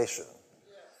manifestation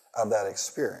of that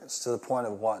experience to the point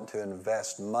of wanting to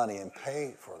invest money and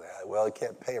pay for that. Well, he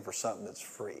can't pay for something that's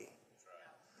free.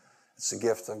 It's a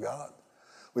gift of God.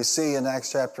 We see in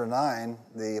Acts chapter 9,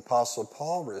 the Apostle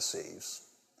Paul receives.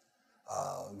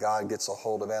 God gets a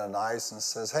hold of Ananias and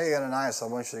says, "Hey, Ananias, I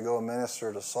want you to go and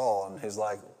minister to Saul." And he's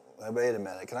like, "Wait a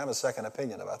minute, can I have a second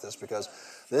opinion about this? Because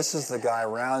this is the guy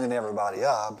rounding everybody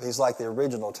up. He's like the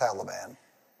original Taliban.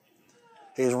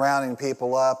 He's rounding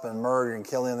people up and murdering,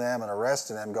 killing them, and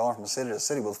arresting them, going from city to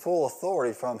city with full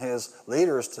authority from his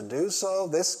leaders to do so.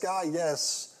 This guy,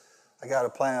 yes, I got a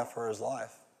plan for his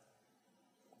life."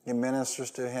 He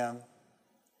ministers to him.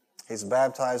 He's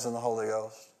baptized in the Holy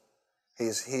Ghost.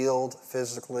 He's healed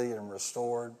physically and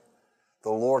restored.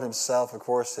 The Lord himself, of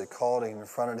course, had called him in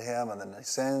front of him, and then he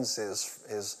sends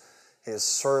his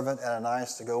servant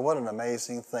Ananias to go. What an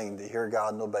amazing thing to hear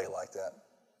God and obey like that.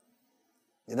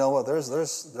 You know what? There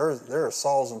are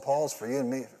Sauls and Pauls for you and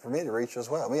me, for me to reach as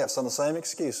well. We have some of the same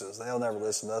excuses. They'll never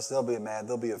listen to us. They'll be mad.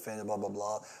 They'll be offended. Blah blah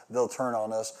blah. They'll turn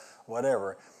on us.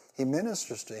 Whatever. He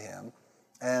ministers to him,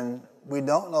 and we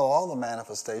don't know all the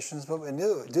manifestations, but we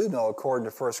do know, according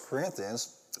to 1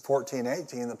 Corinthians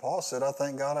 14:18, that Paul said, "I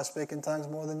thank God I speak in tongues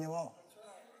more than you all."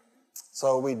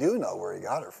 So we do know where he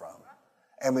got it from,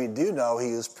 and we do know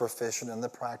he is proficient in the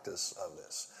practice of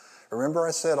this. Remember,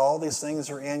 I said all these things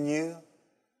are in you.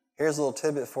 Here's a little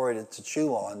tidbit for you to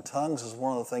chew on. Tongues is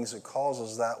one of the things that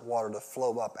causes that water to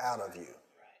flow up out of you.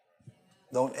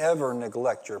 Don't ever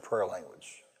neglect your prayer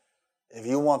language. If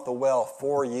you want the well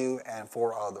for you and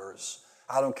for others,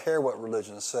 I don't care what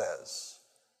religion says.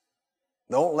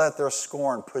 Don't let their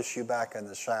scorn push you back in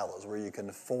the shallows where you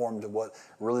conform to what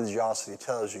religiosity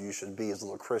tells you should be as a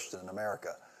little Christian in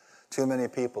America. Too many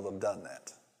people have done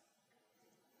that.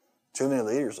 Too many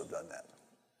leaders have done that.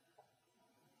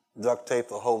 Duct tape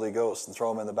the Holy Ghost and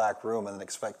throw them in the back room and then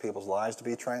expect people's lives to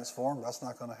be transformed. That's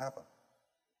not going to happen.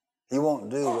 He won't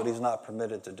do what he's not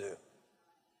permitted to do.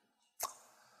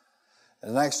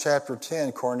 In Acts chapter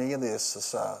 10,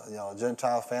 Cornelius, a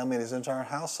Gentile family and his entire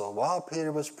household, while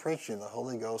Peter was preaching, the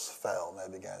Holy Ghost fell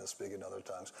and they began to speak in other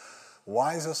tongues.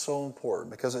 Why is this so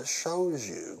important? Because it shows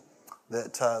you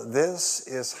that this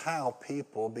is how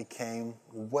people became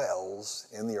wells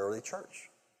in the early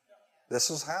church. This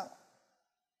is how.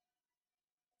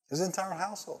 His entire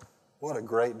household. What a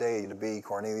great day to be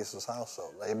Cornelius'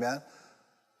 household. Amen?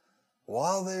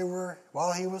 While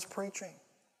he was preaching.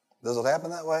 Does it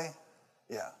happen that way?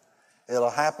 Yeah. It'll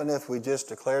happen if we just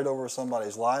declared over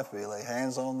somebody's life, we lay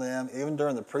hands on them. Even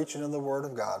during the preaching of the Word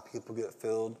of God, people get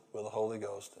filled with the Holy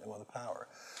Ghost and with the power.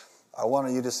 I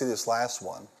wanted you to see this last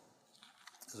one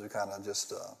as we kind of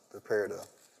just prepare to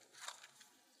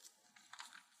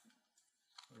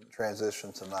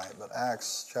transition tonight. But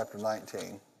Acts chapter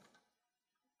 19,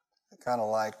 kind of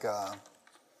like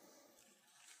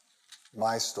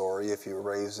my story, if you were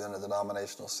raised in a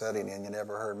denominational setting and you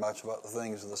never heard much about the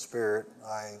things of the Spirit,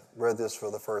 I read this for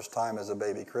the first time as a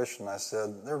baby Christian. I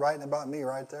said, they're writing about me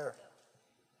right there.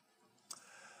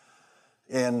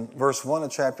 In verse 1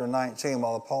 of chapter 19,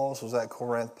 while Apollos was at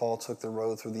Corinth, Paul took the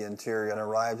road through the interior and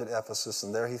arrived at Ephesus,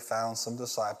 and there he found some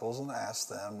disciples and asked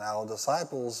them. Now,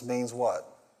 disciples means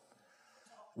what?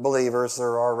 Believers that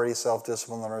are already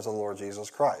self-disciplined learners of the Lord Jesus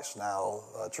Christ. Now,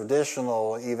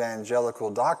 traditional evangelical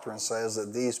doctrine says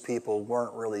that these people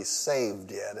weren't really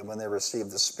saved yet, and when they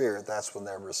received the Spirit, that's when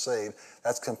they were saved.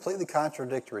 That's completely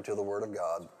contradictory to the Word of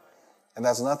God. And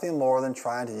that's nothing more than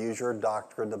trying to use your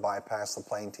doctrine to bypass the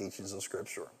plain teachings of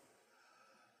Scripture.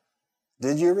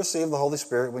 Did you receive the Holy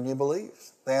Spirit when you believed?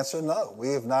 The answer, no. We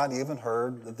have not even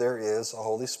heard that there is a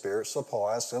Holy Spirit. So Paul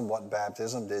asked them, what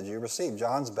baptism did you receive?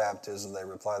 John's baptism, they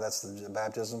replied. That's the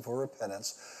baptism for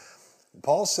repentance.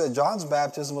 Paul said John's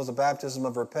baptism was a baptism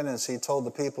of repentance. He told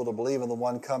the people to believe in the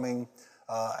one coming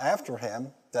after him,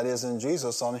 that is in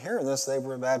Jesus. On hearing this, they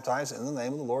were baptized in the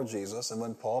name of the Lord Jesus. And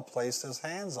when Paul placed his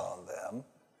hands on them,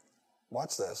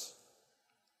 watch this,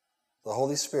 the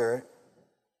Holy Spirit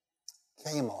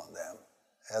came on them.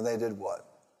 And they did what?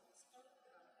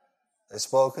 They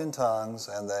spoke in tongues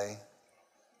and they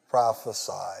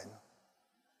prophesied.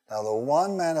 Now, the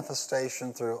one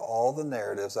manifestation through all the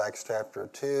narratives, Acts chapter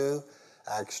 2,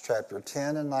 Acts chapter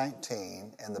 10 and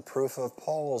 19, and the proof of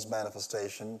Paul's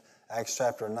manifestation, Acts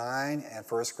chapter 9 and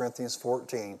 1 Corinthians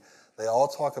 14, they all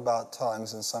talk about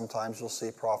tongues, and sometimes you'll see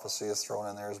prophecy is thrown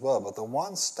in there as well. But the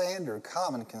one standard,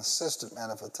 common, consistent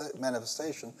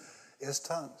manifestation is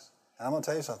tongues. And I'm going to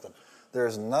tell you something.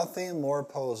 There's nothing more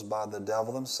opposed by the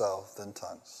devil himself than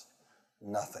tongues.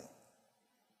 Nothing.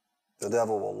 The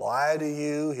devil will lie to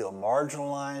you. He'll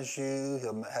marginalize you.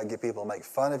 He'll get people to make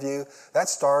fun of you. That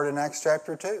started in Acts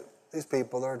chapter 2. These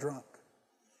people are drunk.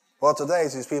 Well, today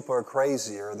these people are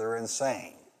crazy or they're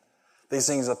insane. These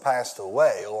things have passed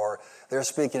away, or they're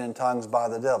speaking in tongues by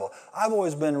the devil. I've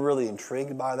always been really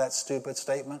intrigued by that stupid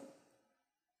statement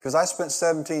because I spent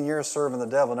 17 years serving the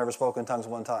devil and never spoke in tongues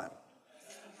one time.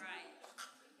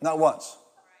 Not once.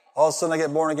 All of a sudden I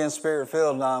get born again,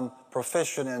 Spirit-filled, and I'm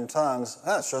proficient in tongues.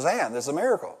 Shazam, it's a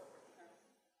miracle.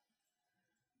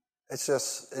 It's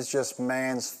just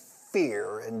man's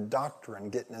fear and doctrine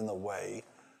getting in the way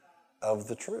of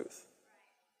the truth.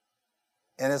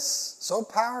 And it's so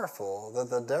powerful that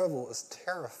the devil is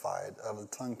terrified of the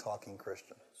tongue-talking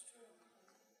Christian.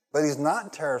 But he's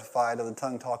not terrified of the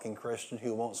tongue-talking Christian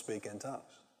who won't speak in tongues.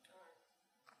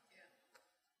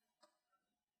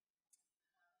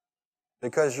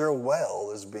 Because your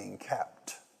well is being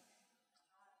kept.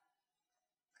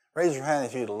 Raise your hand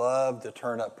if you'd love to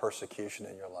turn up persecution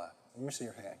in your life. Let me see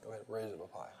your hand. Go ahead, raise it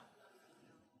up high.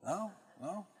 No?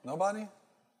 No? Nobody?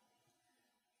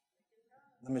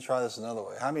 Let me try this another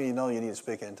way. How many of you know you need to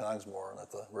speak in tongues more and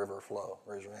let the river flow?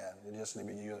 Raise your hand. You just need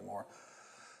to use it more.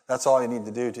 That's all you need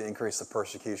to do to increase the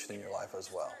persecution in your life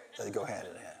as well. They go hand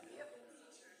in hand.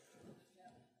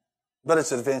 But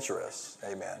it's adventurous.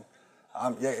 Amen.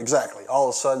 Yeah, exactly. All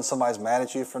of a sudden somebody's mad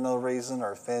at you for no reason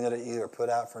or offended at you or put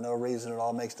out for no reason. It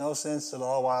all makes no sense at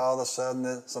all. While all of a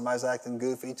sudden somebody's acting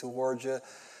goofy towards you.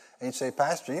 And you say,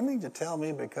 Pastor, you mean to tell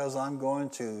me because I'm going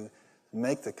to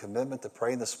make the commitment to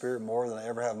pray in the Spirit more than I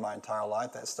ever have in my entire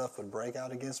life, that stuff would break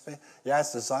out against me? Yeah,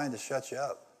 it's designed to shut you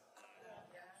up.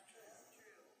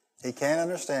 He can't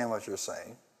understand what you're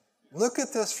saying. Look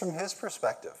at this from his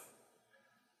perspective.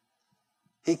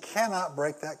 He cannot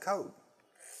break that code.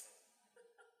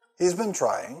 He's been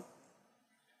trying.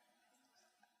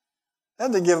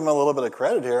 And to give him a little bit of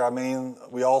credit here, I mean,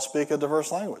 we all speak a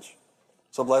diverse language.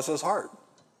 So bless his heart.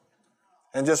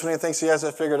 And just when he thinks he has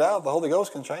it figured out, the Holy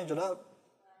Ghost can change it up.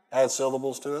 Add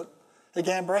syllables to it. He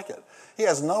can't break it. He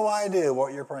has no idea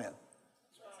what you're praying.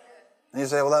 And you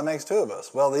say, well, that makes two of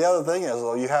us. Well, the other thing is,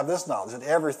 though, you have this knowledge that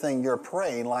everything you're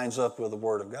praying lines up with the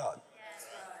Word of God.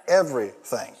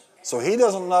 Everything. So he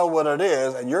doesn't know what it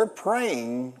is, and you're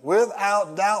praying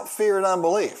without doubt, fear, and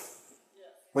unbelief.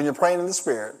 When you're praying in the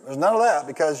Spirit, there's none of that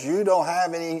because you don't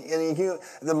have any.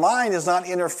 The mind is not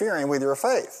interfering with your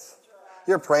faith.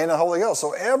 You're praying the Holy Ghost.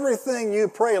 So everything you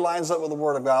pray lines up with the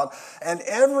Word of God, and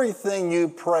everything you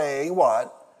pray,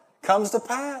 what? Comes to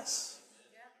pass.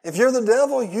 If you're the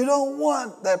devil, you don't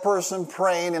want that person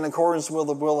praying in accordance with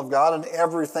the will of God and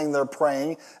everything they're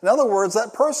praying. In other words,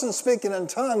 that person speaking in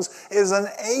tongues is an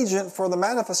agent for the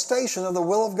manifestation of the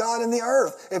will of God in the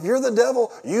earth. If you're the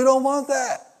devil, you don't want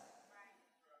that.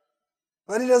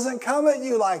 But he doesn't come at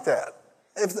you like that.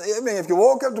 If you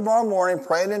woke up tomorrow morning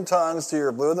praying in tongues till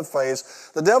you're blue in the face,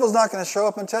 the devil's not going to show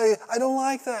up and tell you, I don't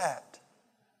like that.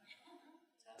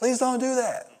 Please don't do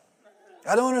that.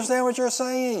 I don't understand what you're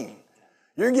saying.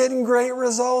 You're getting great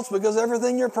results because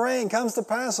everything you're praying comes to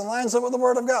pass and lines up with the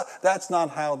Word of God. That's not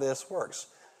how this works.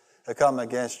 They come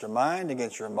against your mind,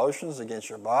 against your emotions, against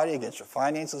your body, against your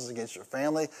finances, against your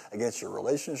family, against your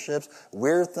relationships.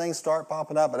 Weird things start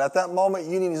popping up. But at that moment,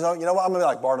 you need to know, you know what? I'm going to be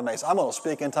like Bartimaeus. I'm going to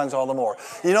speak in tongues all the more.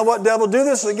 You know what, devil? Do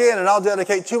this again, and I'll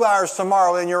dedicate 2 hours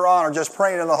tomorrow in your honor just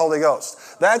praying in the Holy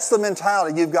Ghost. That's the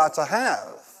mentality you've got to have.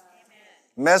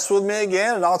 Amen. Mess with me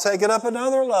again, and I'll take it up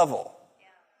another level.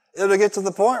 Yeah. It'll get to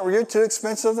the point where you're too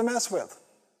expensive to mess with.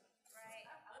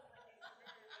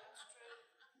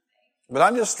 But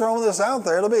I'm just throwing this out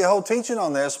there. It'll be a whole teaching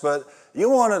on this, but you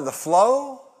want it to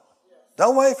flow?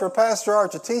 Don't wait for Pastor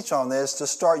Art to teach on this to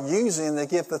start using the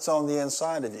gift that's on the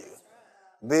inside of you.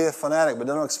 Be a fanatic, but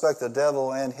don't expect the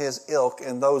devil and his ilk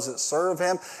and those that serve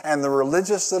him and the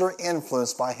religious that are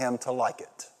influenced by him to like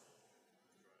it.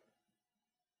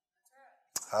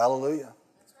 Hallelujah.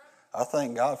 I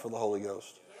thank God for the Holy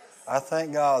Ghost. I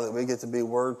thank God that we get to be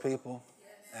Word people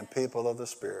and people of the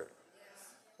Spirit.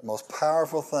 The most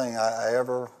powerful thing I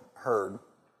ever heard,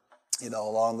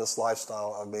 along this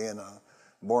lifestyle of being a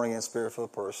born-again,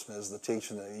 spirit-filled person is the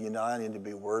teaching that you and I need to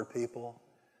be Word people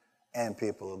and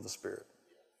people of the Spirit.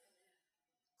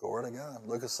 Glory to God.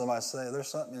 Look at somebody say, there's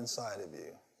something inside of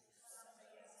you.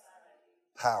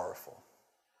 Powerful.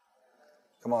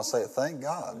 Come on, say it. Thank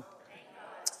God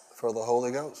for the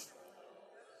Holy Ghost.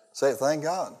 Say it. Thank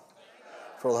God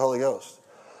for the Holy Ghost.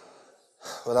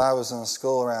 When I was in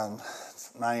school around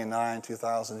 99,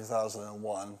 2000,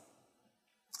 2001,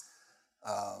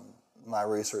 my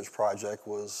research project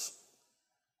was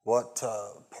what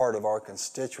part of our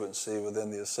constituency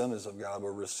within the Assemblies of God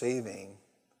were receiving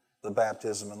the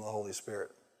baptism in the Holy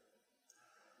Spirit.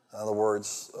 In other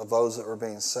words, of those that were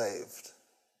being saved,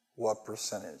 what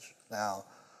percentage? Now,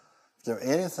 if you know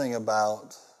anything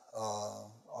about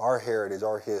our heritage,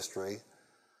 our history,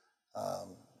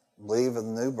 believe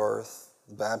in the new birth,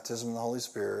 the baptism in the Holy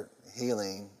Spirit,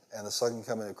 healing, and the second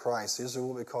coming of Christ, these are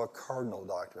what we call cardinal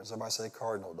doctrines. Everybody say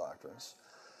cardinal doctrines.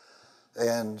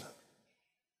 And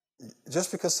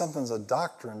just because something's a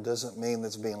doctrine doesn't mean that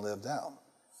it's being lived out.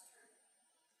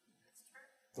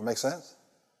 Does that make sense?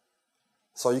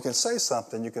 So you can say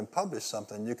something, you can publish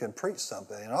something, you can preach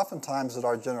something. And oftentimes at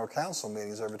our general council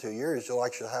meetings every 2 years, you'll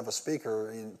actually have a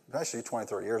speaker, actually 20,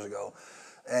 30 years ago,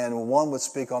 and one would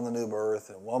speak on the new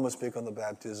birth, and one would speak on the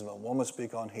baptism, and one would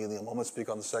speak on healing, and one would speak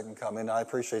on the second coming. And I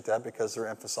appreciate that because they're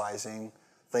emphasizing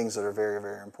things that are very,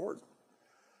 very important.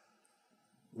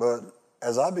 But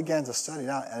as I began to study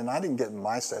out, and I didn't get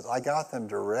my stats, I got them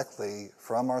directly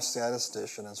from our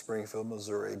statistician in Springfield,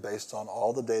 Missouri, based on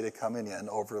all the data coming in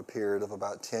over a period of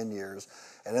about 10 years.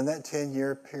 And in that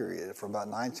 10-year period, from about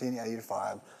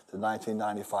 1985 to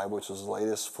 1995, which is the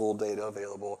latest full data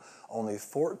available, only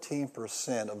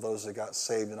 14% of those that got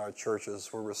saved in our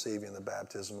churches were receiving the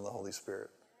baptism of the Holy Spirit,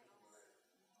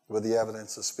 with the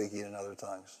evidence of speaking in other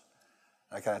tongues.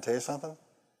 Now, can I tell you something?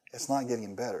 It's not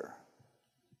getting better.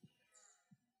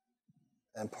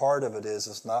 And part of it is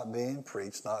it's not being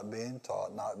preached, not being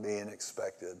taught, not being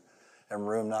expected, and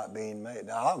room not being made.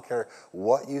 Now, I don't care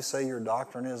what you say your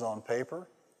doctrine is on paper.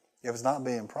 If it's not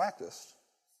being practiced,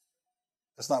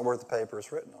 it's not worth the paper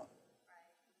it's written on.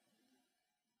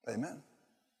 Amen.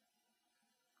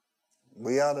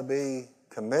 We ought to be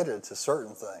committed to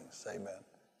certain things. Amen.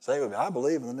 Say it with me. I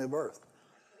believe in the new birth.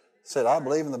 Said, I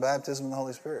believe in the baptism of the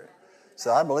Holy Spirit.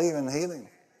 Said, I believe in healing.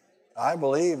 I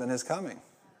believe in His coming.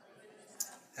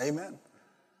 Amen.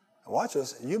 Watch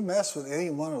this. You mess with any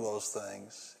one of those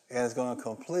things, and it's going to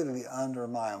completely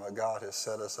undermine what God has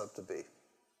set us up to be.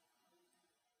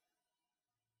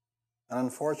 And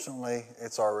unfortunately,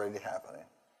 it's already happening.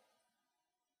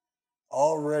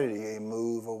 Already a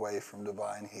move away from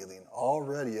divine healing.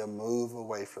 Already a move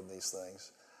away from these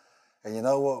things. And you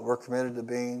know what we're committed to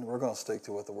being? We're going to stick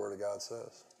to what the Word of God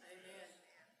says. Amen.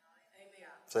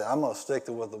 Say, I'm going to stick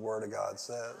to what the Word of God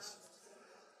says.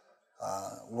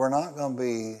 We're not going to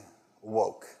be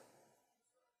woke.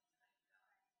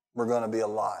 We're going to be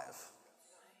alive.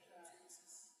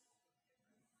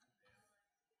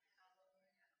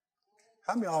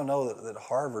 How many of y'all know that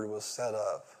Harvard was set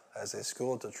up as a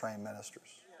school to train ministers?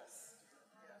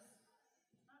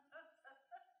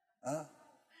 Huh?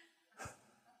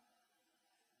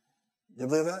 You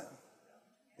believe that?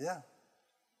 Yeah.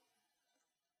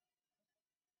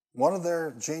 One of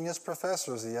their genius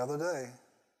professors the other day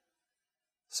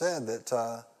said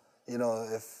that,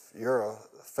 if you're a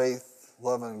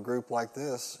faith-loving group like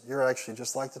this, you're actually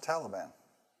just like the Taliban.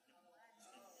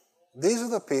 These are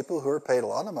the people who are paid a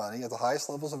lot of money at the highest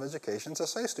levels of education to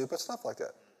say stupid stuff like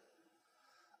that.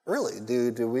 Really,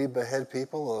 do we behead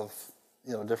people of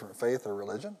different faith or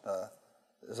religion.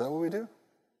 Is that what we do?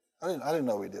 I didn't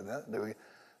know we did that. Do we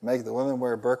make the women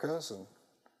wear burqas and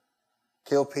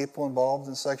kill people involved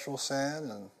in sexual sin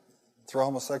and throw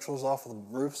homosexuals off of the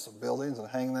roofs of buildings and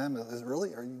hang them?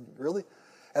 Are you really?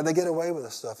 And they get away with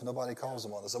this stuff and nobody calls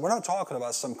them on this. And we're not talking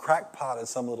about some crackpot in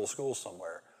some little school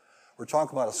somewhere. We're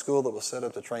talking about a school that was set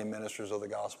up to train ministers of the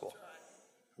gospel.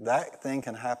 That thing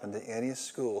can happen to any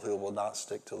school who will not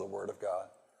stick to the Word of God.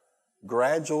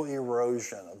 Gradual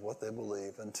erosion of what they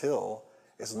believe until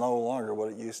it's no longer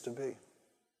what it used to be.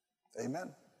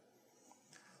 Amen.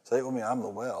 Say it with me, I'm the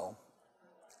well.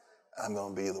 I'm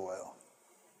going to be the well.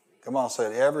 Come on, say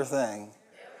it. Everything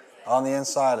on the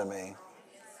inside of me,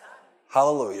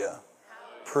 hallelujah,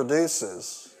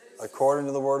 produces, according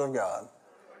to the Word of God,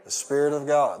 the Spirit of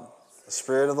God, the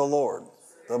Spirit of the Lord,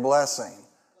 the blessing,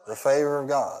 the favor of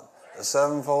God, the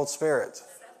sevenfold Spirit,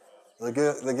 the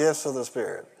gifts of the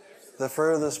Spirit, the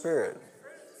fruit of the Spirit.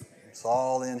 It's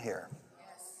all in here.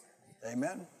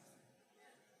 Amen?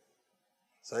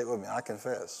 Say it with me. I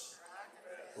confess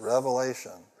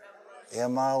revelation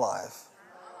in my life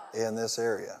in this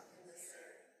area.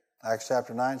 Acts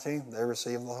chapter 19, they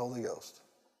received the Holy Ghost.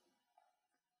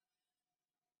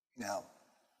 Now,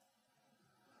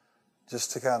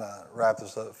 just to kind of wrap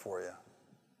this up for you,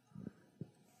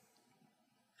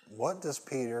 what does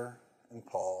Peter and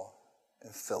Paul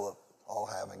and Philip all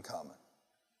have in common?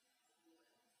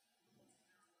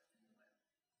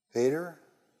 Peter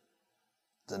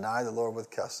denied the Lord with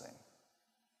cussing.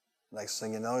 Next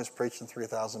thing you know, he's preaching,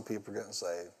 3,000 people getting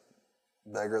saved.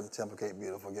 Beggar at the Temple Gate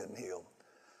Beautiful getting healed.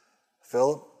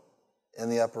 Philip, in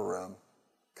the upper room,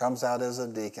 comes out as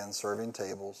a deacon serving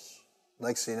tables.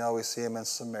 Next thing you know, we see him in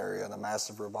Samaria and a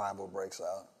massive revival breaks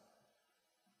out.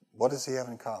 What does he have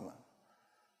in common?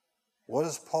 What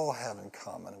does Paul have in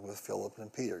common with Philip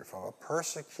and Peter? From a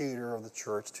persecutor of the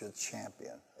church to a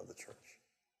champion of the church.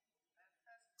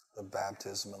 The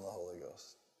baptism in the Holy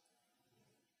Ghost.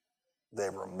 They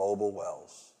were mobile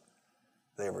wells.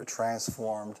 They were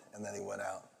transformed, and then he went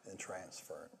out and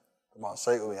transferred. Come on,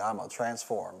 say it with me. I'm going to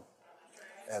transform,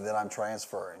 and then I'm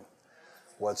transferring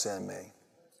what's in me.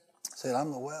 Say it,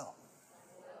 I'm the well.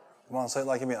 Come on, say it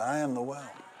like you mean. I am the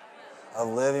well of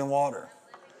living water.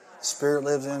 The Spirit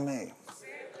lives in me.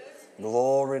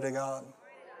 Glory to God.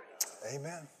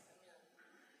 Amen.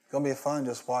 It's going to be fun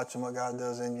just watching what God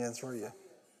does in you and through you.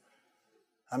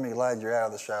 I'm glad you're out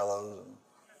of the shallows. And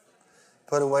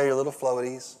put away your little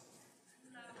floaties,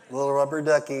 little rubber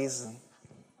duckies, and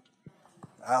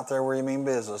out there where you mean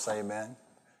business, amen.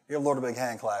 Give the Lord a big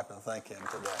hand clap and thank Him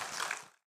today.